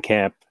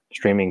Bandcamp,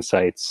 streaming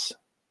sites,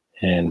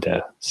 and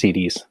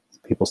CDs.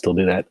 People still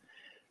do that.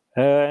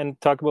 And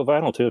talk about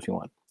vinyl too if you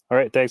want. All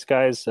right. Thanks,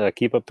 guys.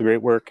 Keep up the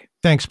great work.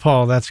 Thanks,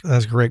 Paul. That's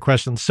a great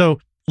question. So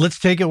let's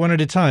take it one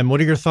at a time.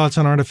 What are your thoughts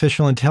on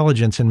artificial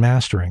intelligence and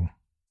mastering?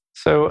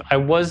 So I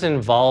was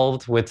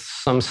involved with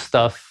some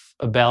stuff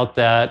about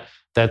that.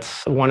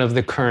 That's one of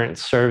the current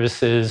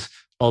services,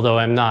 although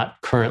I'm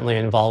not currently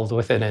involved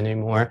with it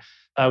anymore.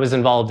 I was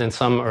involved in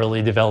some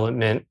early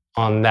development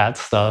on that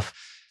stuff.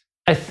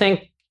 I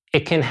think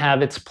it can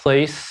have its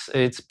place.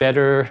 It's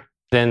better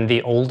than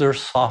the older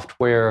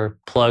software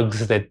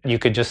plugs that you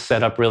could just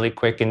set up really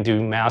quick and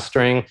do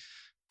mastering.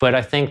 But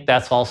I think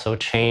that's also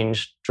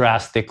changed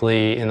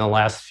drastically in the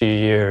last few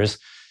years.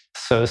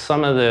 So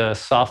some of the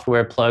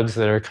software plugs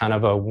that are kind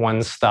of a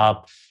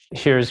one-stop,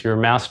 here's your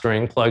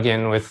mastering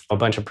plugin with a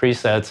bunch of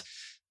presets,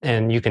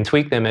 and you can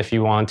tweak them if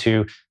you want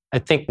to, I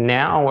think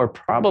now are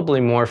probably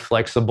more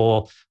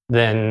flexible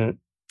than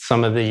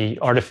some of the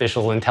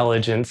artificial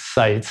intelligence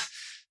sites.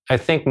 I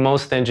think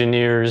most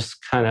engineers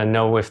kind of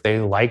know if they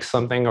like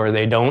something or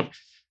they don't.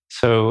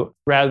 So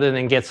rather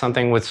than get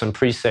something with some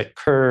preset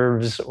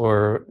curves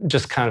or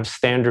just kind of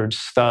standard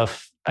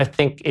stuff, I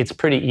think it's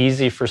pretty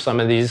easy for some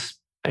of these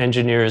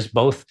engineers,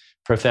 both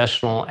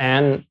professional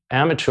and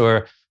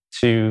amateur,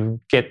 to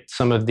get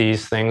some of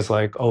these things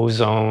like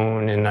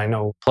Ozone. And I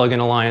know Plugin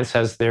Alliance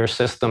has their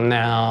system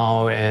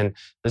now, and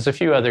there's a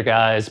few other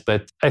guys,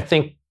 but I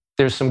think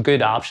there's some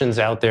good options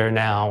out there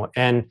now.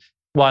 And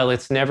while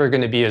it's never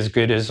going to be as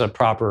good as a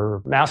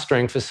proper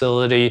mastering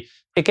facility,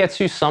 it gets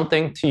you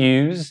something to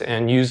use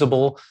and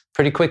usable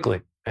pretty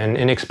quickly and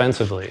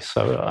inexpensively.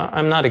 So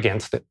I'm not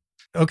against it.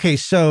 Okay,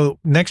 so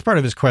next part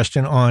of his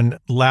question on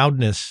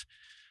loudness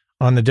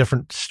on the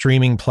different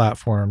streaming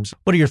platforms.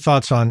 What are your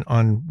thoughts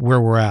on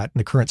where we're at in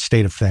the current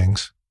state of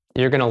things?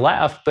 You're going to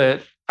laugh,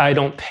 but I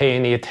don't pay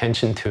any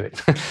attention to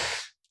it.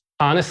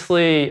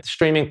 Honestly,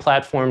 streaming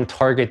platform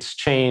targets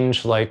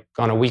change like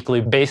on a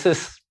weekly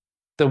basis.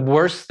 The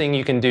worst thing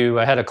you can do,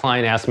 I had a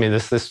client ask me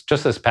this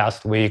just this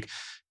past week,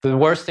 the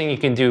worst thing you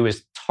can do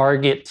is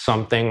target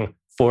something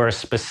for a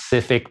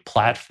specific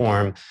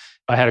platform.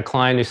 I had a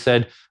client who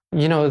said,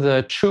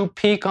 the true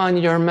peak on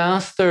your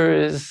master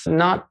is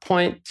not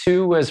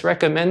 0.2 as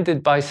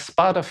recommended by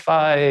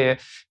Spotify.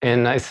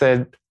 And I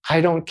said, I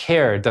don't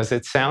care. Does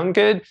it sound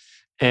good?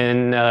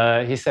 And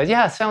he said,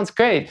 yeah, it sounds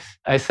great.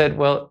 I said,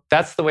 well,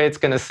 that's the way it's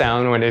going to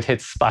sound when it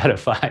hits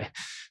Spotify.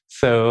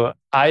 So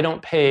I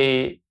don't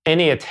pay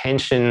any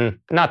attention,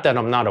 not that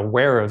I'm not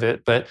aware of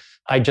it, but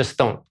I just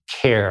don't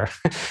care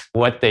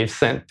what they've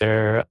sent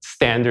their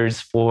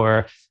standards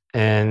for.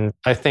 And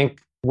I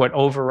think what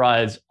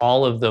overrides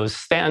all of those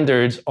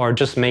standards are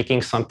just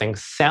making something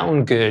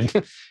sound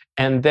good.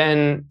 And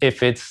then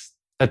if it's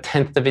a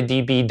 1/10 of a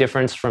dB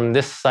difference from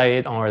this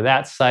site or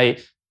that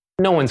site,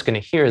 no one's going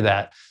to hear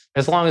that.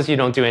 As long as you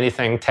don't do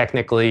anything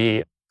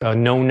technically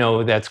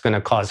no that's going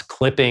to cause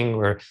clipping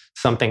or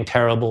something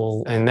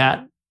terrible in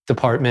that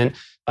department,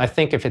 I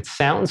think if it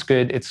sounds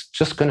good, it's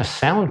just going to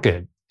sound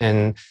good.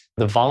 And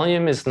the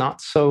volume is not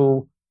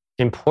so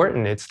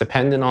important. It's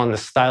dependent on the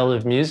style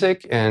of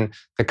music and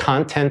the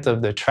content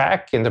of the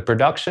track and the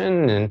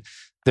production. And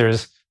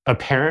there's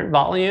apparent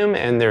volume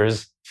and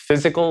there's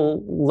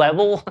physical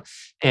level,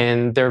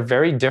 and they're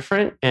very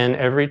different, and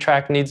every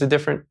track needs a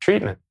different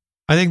treatment.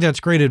 I think that's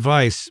great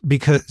advice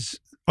because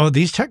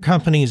these tech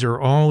companies are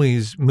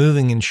always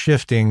moving and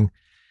shifting.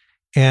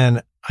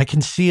 And I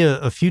can see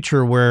a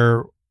future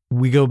where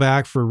we go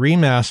back for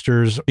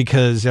remasters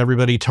because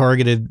everybody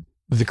targeted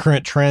the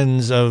current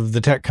trends of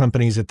the tech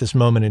companies at this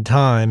moment in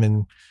time,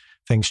 and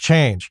things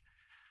change.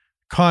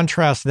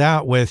 Contrast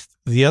that with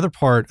the other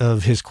part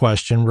of his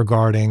question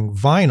regarding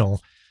vinyl,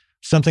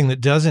 something that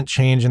doesn't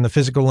change and the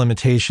physical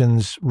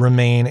limitations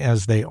remain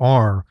as they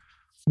are.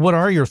 What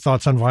are your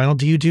thoughts on vinyl?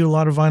 Do you do a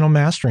lot of vinyl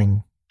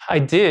mastering? I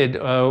did.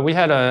 We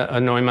had a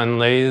Neumann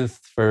lathe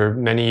for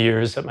many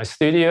years at my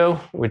studio,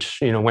 which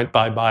went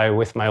bye-bye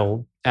with my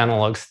old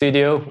analog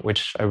studio,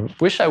 which I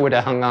wish I would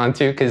have hung on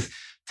to, because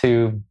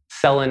to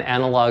sell an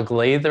analog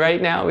lathe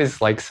right now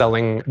is like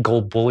selling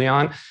gold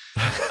bullion.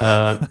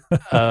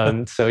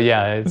 So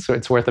yeah,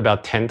 it's worth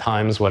about 10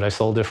 times what I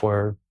sold it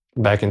for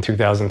back in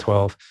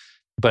 2012.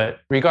 But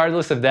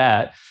regardless of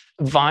that,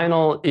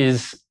 vinyl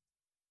is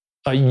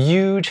a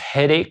huge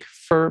headache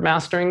for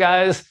mastering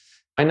guys.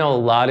 I know a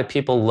lot of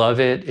people love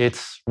it.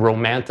 It's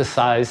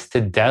romanticized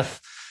to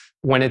death.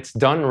 When it's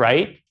done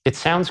right, it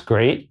sounds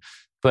great,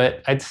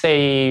 but I'd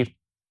say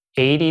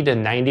 80 to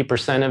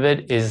 90% of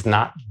it is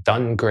not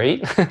done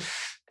great.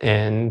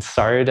 And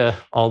sorry to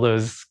all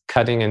those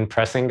cutting and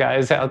pressing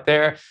guys out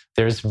there.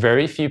 There's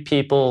very few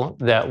people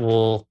that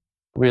will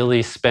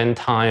really spend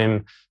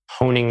time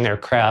honing their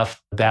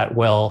craft that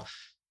well.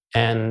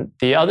 And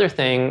the other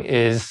thing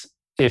is,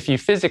 if you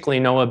physically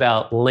know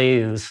about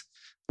lathes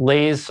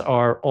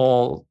are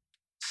all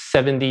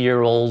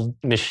 70-year-old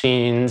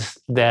machines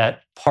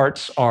that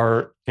parts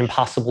are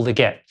impossible to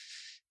get.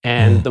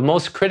 And the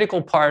most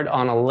critical part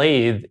on a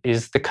lathe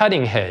is the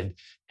cutting head.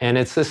 And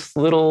it's this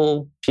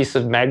little piece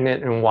of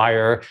magnet and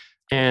wire.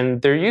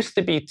 And there used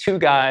to be two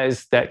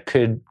guys that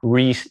could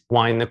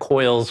rewind the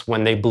coils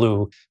when they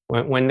blew.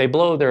 When they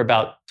blow, they're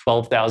about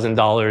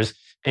 $12,000,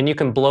 and you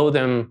can blow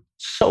them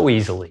so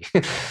easily.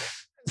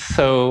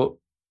 So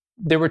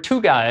there were two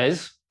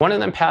guys. One of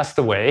them passed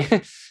away.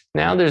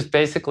 Now there's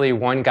basically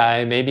one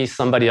guy. Maybe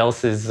somebody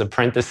else is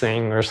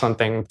apprenticing or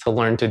something to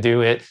learn to do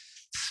it.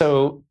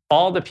 So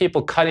all the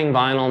people cutting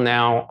vinyl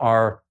now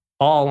are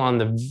all on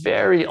the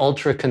very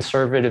ultra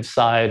conservative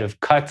side of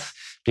cuts.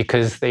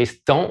 because they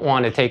don't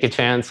want to take a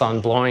chance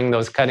on blowing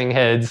those cutting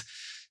heads.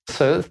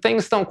 So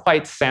things don't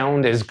quite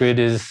sound as good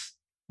as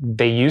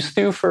they used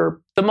to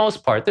for the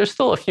most part. There's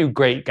still a few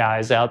great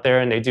guys out there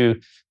and they do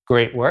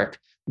great work.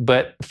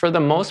 But for the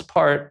most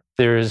part,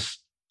 there's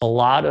a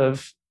lot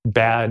of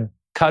bad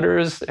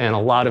cutters and a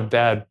lot of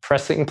bad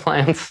pressing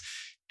plants.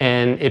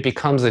 And it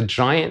becomes a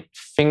giant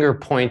finger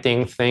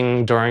pointing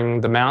thing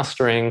during the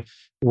mastering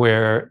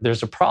where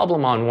there's a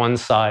problem on one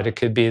side. It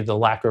could be the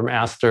lacquer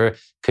master,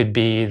 could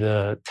be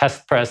the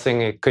test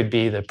pressing, it could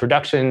be the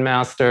production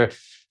master.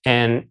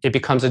 And it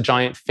becomes a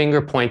giant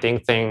finger pointing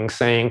thing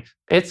saying,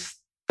 it's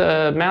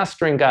the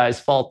mastering guy's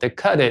fault that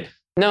cut it.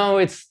 No,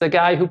 it's the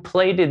guy who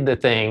plated the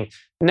thing.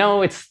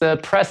 No, it's the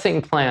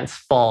pressing plant's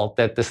fault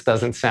that this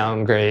doesn't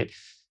sound great.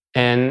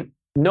 And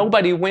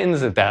nobody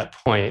wins at that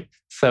point.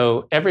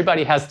 So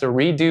everybody has to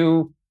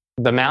redo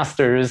the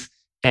masters.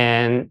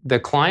 And the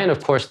client,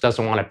 of course,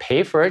 doesn't want to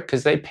pay for it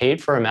because they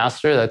paid for a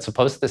master that's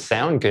supposed to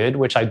sound good,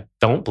 which I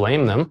don't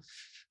blame them.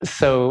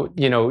 So,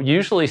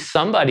 usually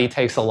somebody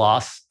takes a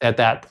loss at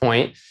that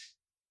point.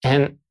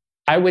 And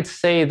I would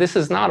say this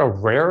is not a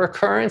rare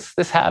occurrence.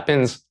 This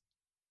happens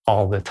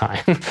all the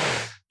time.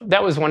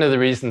 That was one of the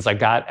reasons I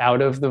got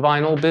out of the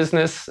vinyl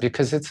business,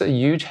 because it's a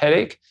huge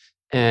headache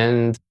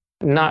and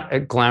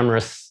not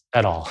glamorous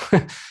at all.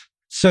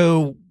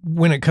 So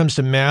when it comes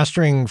to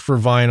mastering for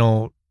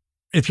vinyl,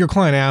 if your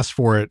client asks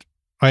for it,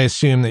 I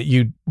assume that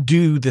you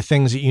do the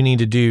things that you need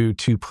to do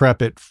to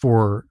prep it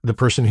for the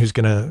person who's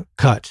going to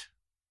cut.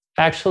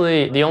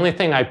 Actually, the only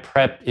thing I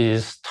prep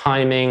is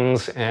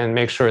timings and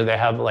make sure they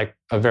have like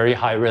a very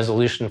high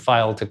resolution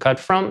file to cut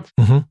from.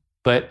 Mm-hmm.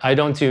 But I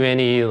don't do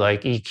any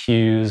like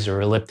EQs or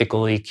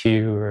elliptical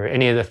EQ or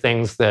any of the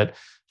things that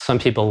some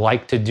people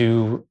like to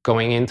do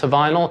going into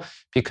vinyl,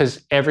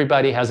 because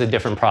everybody has a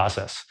different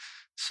process.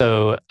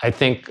 So I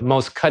think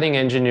most cutting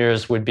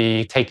engineers would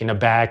be taken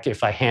aback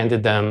if I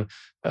handed them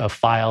a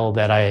file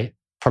that I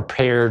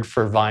prepared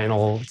for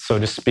vinyl, so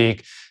to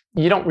speak.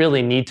 You don't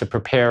really need to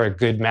prepare a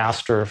good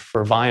master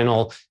for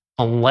vinyl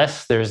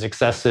unless there's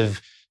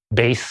excessive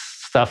bass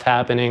stuff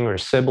happening or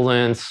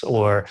sibilance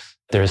or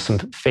there's some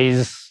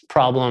phase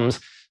problems.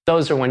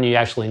 Those are when you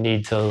actually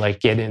need to like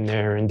get in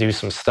there and do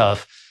some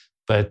stuff.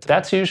 But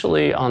that's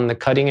usually on the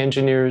cutting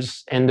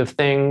engineer's end of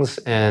things.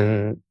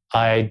 And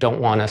I don't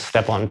want to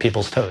step on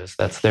people's toes.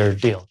 That's their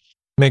deal.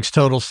 Makes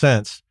total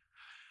sense.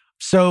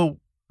 So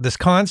this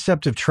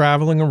concept of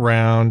traveling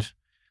around,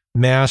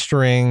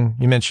 mastering,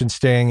 you mentioned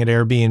staying at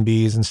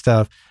Airbnbs and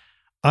stuff.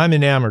 I'm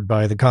enamored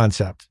by the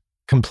concept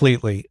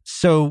completely.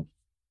 So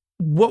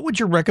what would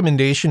your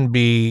recommendation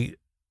be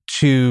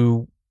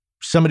to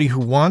somebody who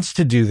wants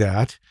to do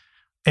that?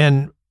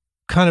 And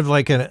kind of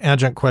like an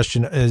adjunct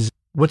question is,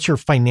 what's your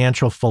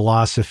financial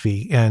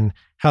philosophy and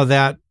how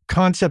that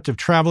concept of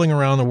traveling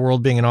around the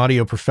world, being an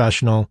audio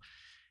professional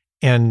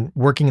and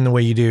working in the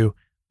way you do,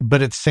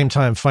 but at the same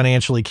time,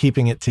 financially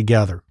keeping it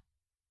together?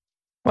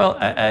 Well,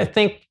 I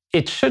think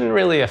it shouldn't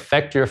really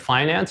affect your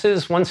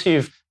finances once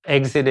you've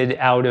exited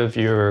out of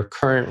your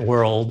current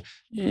world.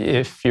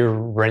 If you're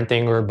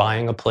renting or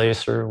buying a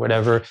place or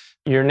whatever,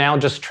 you're now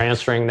just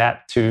transferring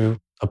that to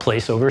a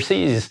place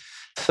overseas.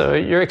 So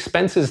your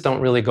expenses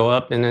don't really go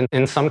up. And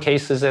in some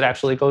cases, it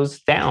actually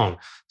goes down.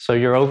 So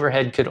your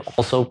overhead could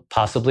also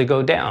possibly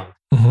go down.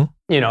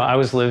 Mm-hmm. I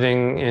was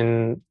living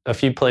in a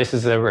few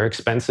places that were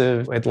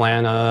expensive: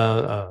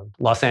 Atlanta,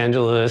 Los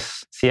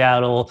Angeles,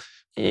 Seattle,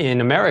 in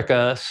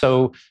America.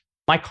 So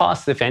my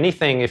costs, if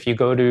anything, if you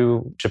go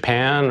to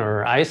Japan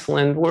or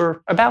Iceland,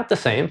 were about the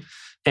same.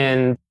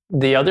 And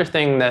the other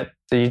thing that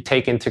you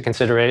take into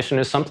consideration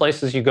is some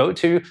places you go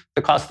to,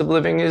 the cost of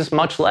living is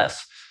much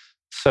less.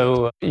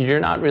 So you're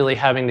not really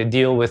having to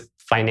deal with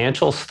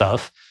financial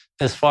stuff.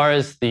 As far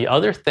as the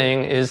other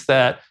thing is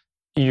that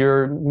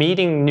you're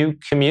meeting new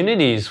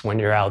communities when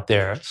you're out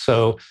there.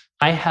 So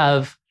I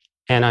have,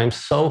 and I'm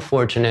so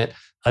fortunate,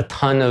 a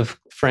ton of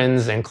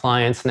friends and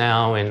clients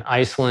now in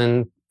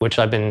Iceland, which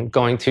I've been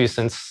going to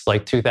since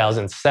like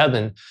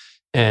 2007.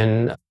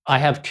 And I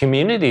have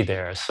community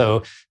there.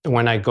 So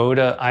when I go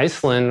to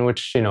Iceland,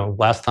 which,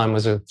 last time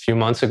was a few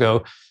months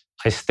ago,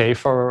 I stay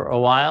for a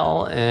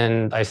while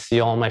and I see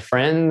all my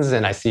friends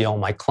and I see all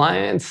my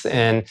clients.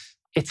 And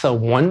it's a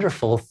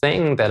wonderful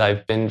thing that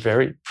I've been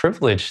very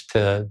privileged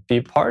to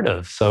be part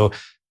of. So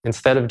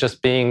instead of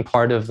just being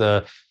part of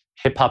the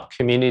hip hop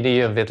community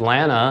of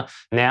Atlanta,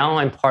 now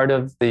I'm part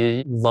of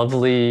the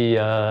lovely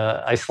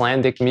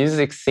Icelandic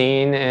music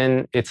scene,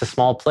 and it's a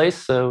small place,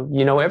 so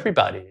you know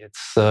everybody.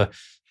 It's the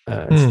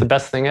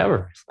best thing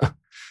ever.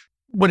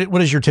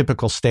 What is your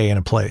typical stay in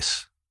a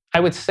place? I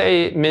would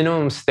say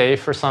minimum stay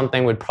for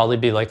something would probably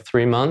be like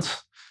 3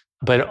 months,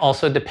 but it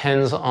also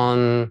depends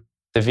on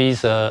the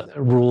visa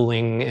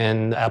ruling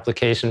and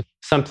application.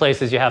 Some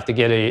places you have to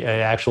get an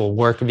actual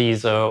work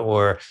visa,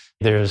 or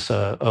there's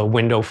a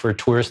window for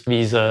tourist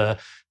visa.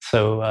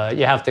 So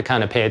you have to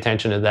kind of pay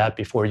attention to that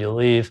before you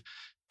leave.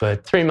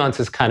 But 3 months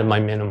is kind of my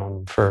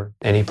minimum for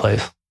any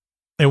place.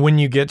 And when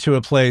you get to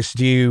a place,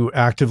 do you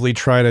actively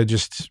try to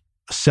just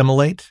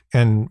assimilate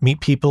and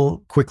meet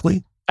people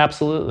quickly?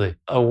 Absolutely.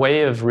 A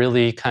way of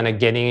really kind of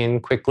getting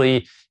in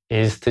quickly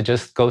is to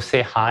just go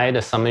say hi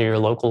to some of your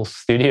local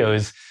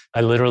studios.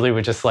 I literally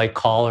would just like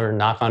call or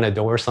knock on a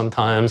door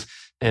sometimes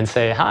and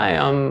say, hi,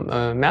 I'm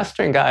a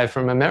mastering guy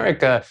from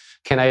America.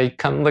 Can I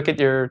come look at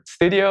your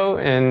studio?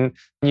 And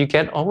you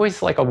get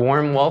always like a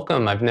warm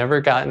welcome. I've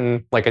never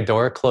gotten like a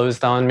door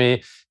closed on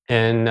me.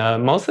 And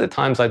most of the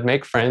times I'd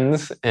make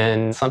friends,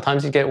 and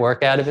sometimes you get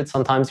work out of it,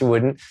 sometimes you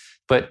wouldn't.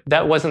 But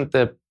that wasn't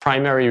the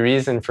primary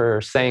reason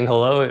for saying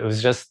hello. It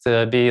was just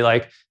to be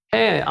like,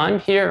 hey, I'm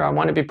here. I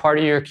want to be part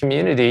of your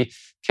community.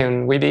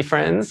 Can we be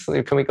friends?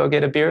 Can we go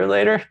get a beer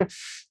later?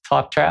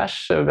 Talk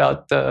trash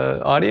about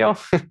audio?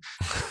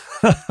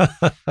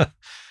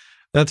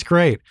 That's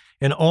great.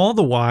 And all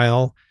the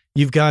while,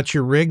 you've got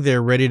your rig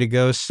there ready to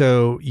go.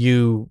 So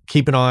you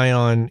keep an eye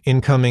on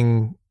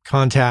incoming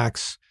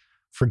contacts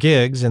for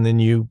gigs, and then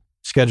you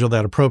schedule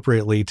that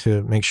appropriately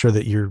to make sure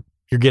that you're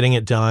getting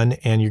it done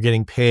and you're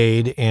getting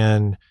paid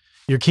and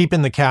you're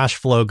keeping the cash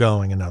flow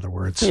going, in other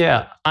words.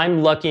 Yeah.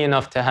 I'm lucky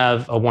enough to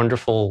have a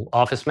wonderful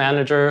office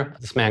manager.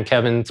 This man,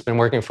 Kevin, has been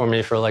working for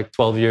me for like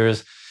 12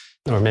 years,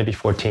 or maybe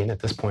 14 at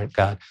this point,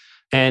 God.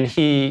 And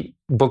he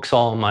books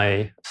all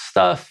my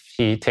stuff.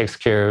 He takes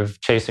care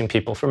of chasing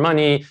people for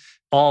money,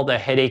 all the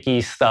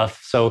headachy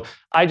stuff. So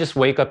I just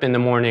wake up in the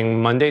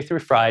morning, Monday through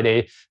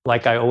Friday,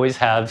 like I always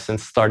have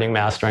since starting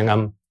mastering.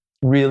 I'm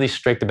really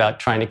strict about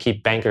trying to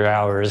keep banker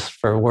hours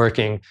for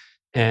working.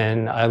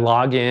 And I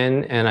log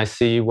in and I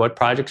see what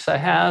projects I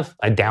have.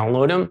 I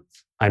download them.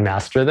 I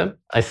master them.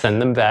 I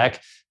send them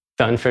back.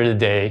 Done for the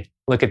day.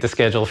 Look at the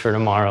schedule for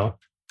tomorrow.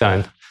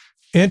 Done.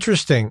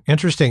 Interesting.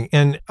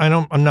 And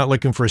I'm not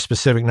looking for a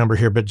specific number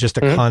here, but just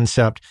a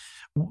concept.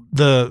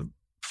 The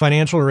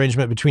financial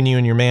arrangement between you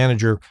and your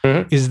manager,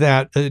 is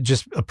that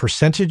just a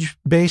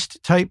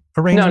percentage-based type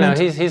arrangement?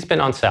 No, he's been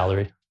on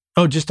salary.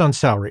 Oh, just on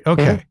salary.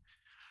 Okay.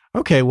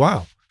 Okay,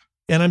 wow.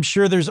 And I'm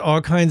sure there's all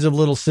kinds of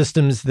little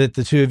systems that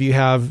the two of you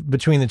have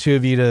between the two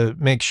of you to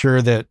make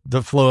sure that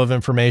the flow of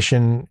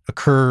information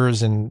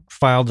occurs and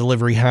file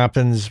delivery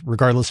happens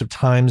regardless of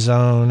time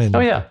zone. And oh,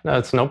 yeah. No,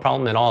 it's no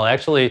problem at all.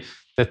 Actually,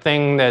 the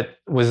thing that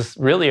was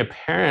really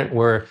apparent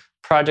were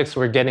projects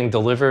were getting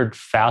delivered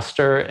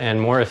faster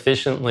and more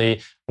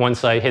efficiently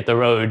once I hit the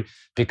road,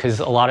 because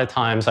a lot of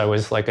times I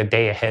was like a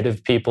day ahead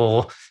of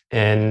people.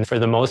 And for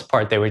the most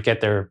part, they would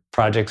get their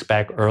projects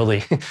back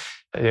early.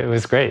 It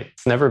was great.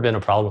 It's never been a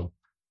problem.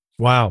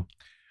 Wow.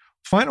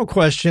 Final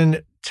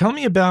question. Tell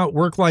me about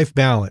work-life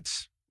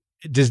balance.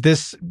 Does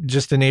this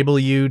just enable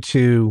you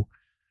to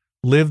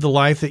live the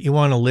life that you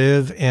want to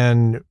live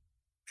and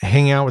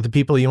hang out with the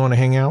people you want to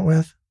hang out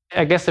with?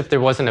 I guess if there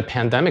wasn't a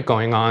pandemic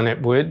going on,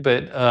 it would.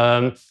 But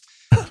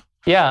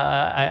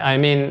yeah, I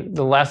mean,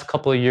 the last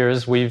couple of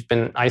years, we've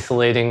been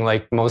isolating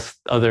like most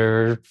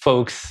other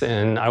folks.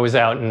 And I was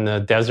out in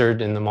the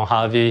desert in the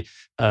Mojave,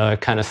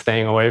 kind of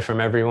staying away from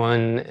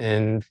everyone.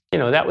 And,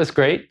 that was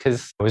great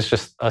because it was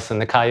just us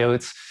and the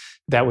coyotes.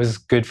 That was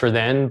good for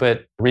then.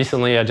 But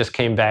recently, I just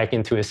came back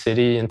into a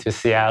city, into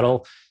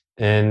Seattle.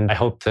 And I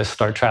hope to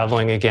start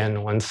traveling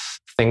again once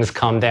things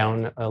calm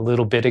down a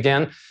little bit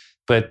again.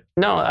 But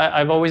no,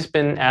 I've always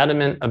been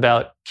adamant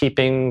about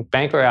keeping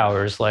banker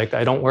hours. Like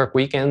I don't work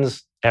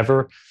weekends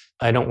ever.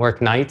 I don't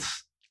work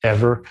nights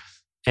ever.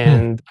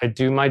 And I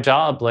do my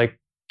job like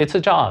it's a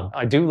job.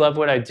 I do love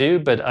what I do,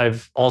 but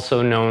I've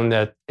also known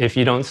that if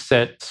you don't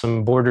set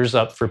some borders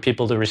up for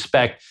people to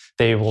respect,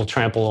 they will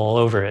trample all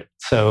over it.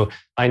 So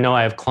I know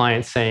I have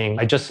clients saying,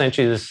 I just sent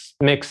you this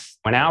mix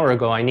an hour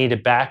ago. I need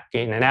it back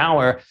in an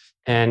hour.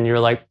 And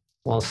you're like,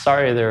 well,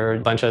 sorry, there are a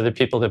bunch of other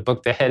people that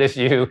booked ahead of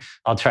you.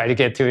 I'll try to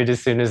get to it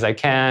as soon as I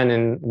can.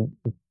 And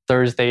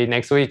Thursday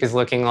next week is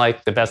looking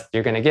like the best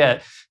you're going to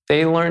get.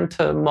 They learn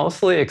to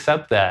mostly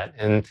accept that.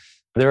 And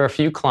there are a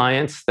few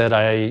clients that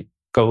I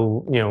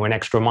go, an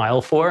extra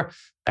mile for,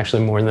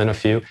 actually more than a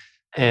few.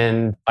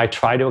 And I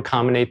try to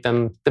accommodate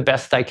them the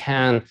best I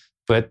can.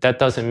 But that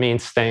doesn't mean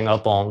staying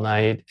up all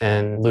night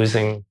and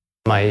losing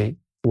my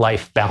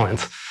life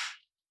balance.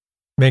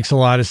 Makes a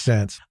lot of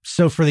sense.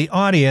 So for the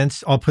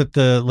audience, I'll put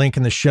the link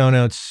in the show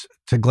notes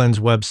to Glenn's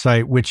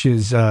website, which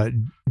is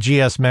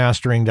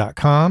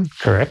gsmastering.com.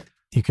 Correct.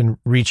 You can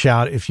reach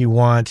out if you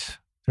want.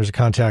 There's a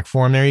contact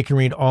form there. You can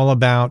read all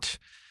about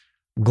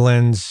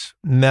Glenn's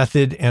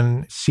method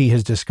and see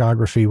his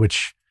discography,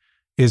 which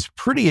is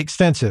pretty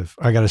extensive,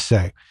 I got to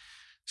say.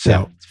 So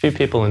yeah, it's a few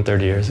people in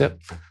 30 years. Yep.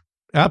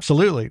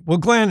 Absolutely. Well,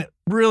 Glenn,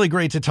 really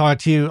great to talk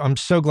to you. I'm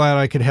so glad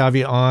I could have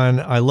you on.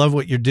 I love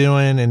what you're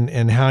doing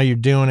and how you're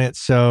doing it.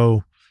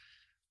 So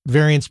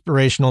very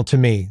inspirational to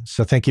me.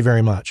 So thank you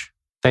very much.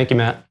 Thank you,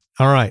 Matt.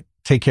 All right.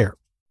 Take care.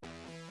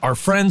 Our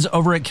friends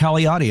over at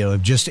Kali Audio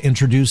have just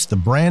introduced the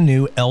brand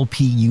new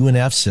LP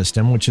UNF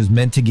system, which is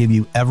meant to give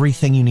you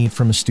everything you need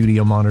from a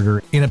studio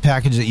monitor in a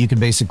package that you can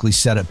basically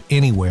set up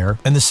anywhere.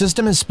 And the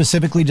system is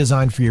specifically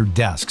designed for your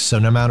desk. So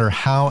no matter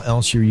how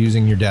else you're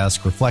using your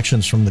desk,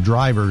 reflections from the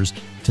drivers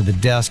to the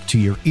desk to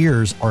your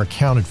ears are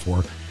accounted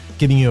for.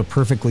 giving you a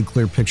perfectly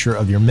clear picture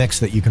of your mix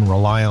that you can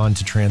rely on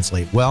to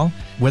translate well.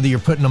 Whether you're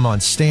putting them on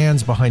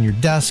stands behind your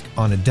desk,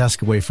 on a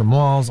desk away from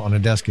walls, on a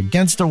desk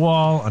against a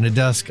wall, on a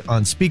desk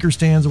on speaker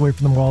stands away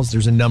from the walls,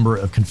 there's a number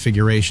of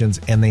configurations,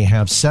 and they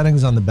have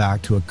settings on the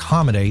back to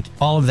accommodate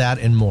all of that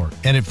and more.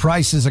 And if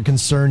price is a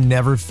concern,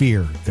 never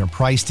fear. They're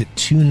priced at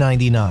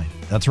 $299.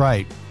 That's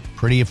right,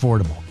 pretty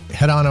affordable.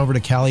 Head on over to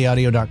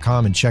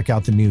caliaudio.com and check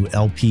out the new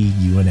LP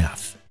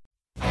UNF.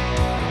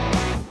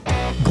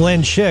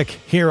 Glenn Schick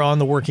here on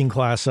the Working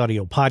Class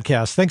Audio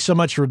Podcast. Thanks so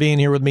much for being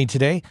here with me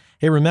today.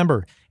 Hey,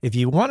 remember, if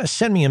you want to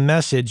send me a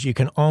message, you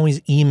can always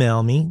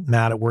email me,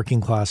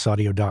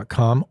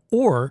 matt@workingclassaudio.com,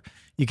 or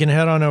you can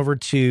head on over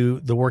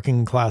to the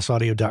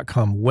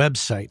workingclassaudio.com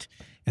website,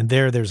 and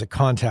there's a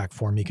contact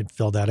form. You can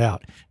fill that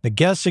out. The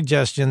guest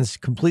suggestions,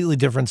 completely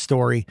different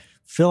story.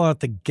 Fill out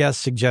the guest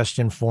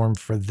suggestion form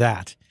for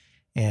that,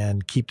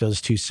 and keep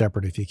those two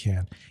separate if you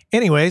can.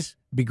 Anyways,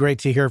 it'd be great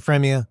to hear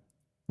from you.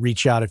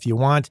 Reach out if you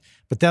want.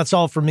 But that's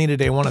all for me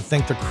today. I want to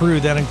thank the crew.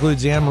 That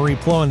includes Anne-Marie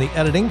Plo in the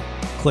editing,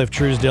 Cliff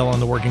Truesdale on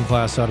the Working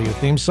Class Audio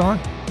theme song,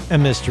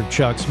 and Mr.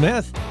 Chuck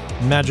Smith,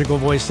 magical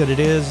voice that it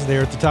is,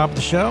 there at the top of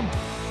the show.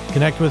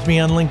 Connect with me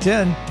on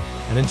LinkedIn.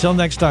 And until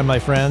next time, my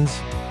friends,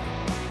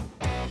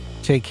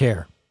 take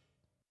care.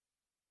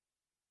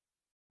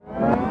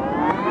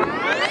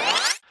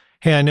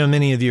 Hey, I know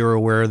many of you are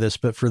aware of this,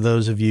 but for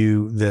those of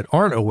you that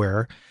aren't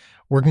aware,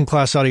 Working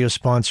Class Audio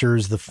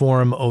sponsors the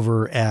forum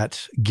over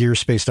at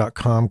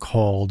gearspace.com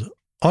called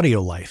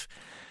Audio Life.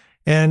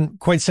 And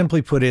quite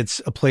simply put,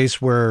 it's a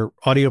place where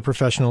audio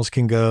professionals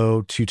can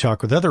go to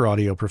talk with other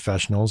audio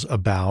professionals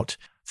about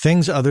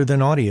things other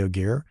than audio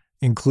gear,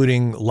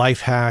 including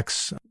life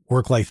hacks,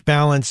 work-life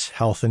balance,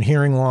 health and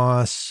hearing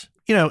loss.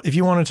 You know, if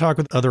you want to talk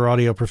with other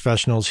audio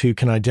professionals who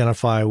can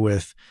identify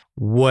with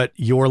what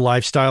your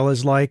lifestyle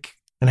is like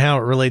and how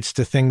it relates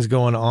to things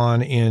going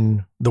on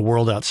in the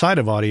world outside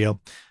of audio,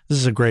 this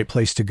is a great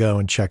place to go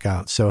and check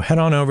out. So head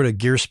on over to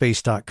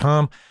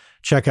gearspace.com,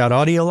 check out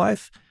Audio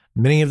Life,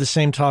 many of the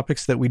same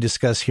topics that we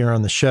discuss here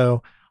on the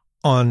show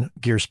on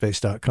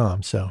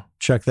gearspace.com. So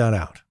check that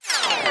out.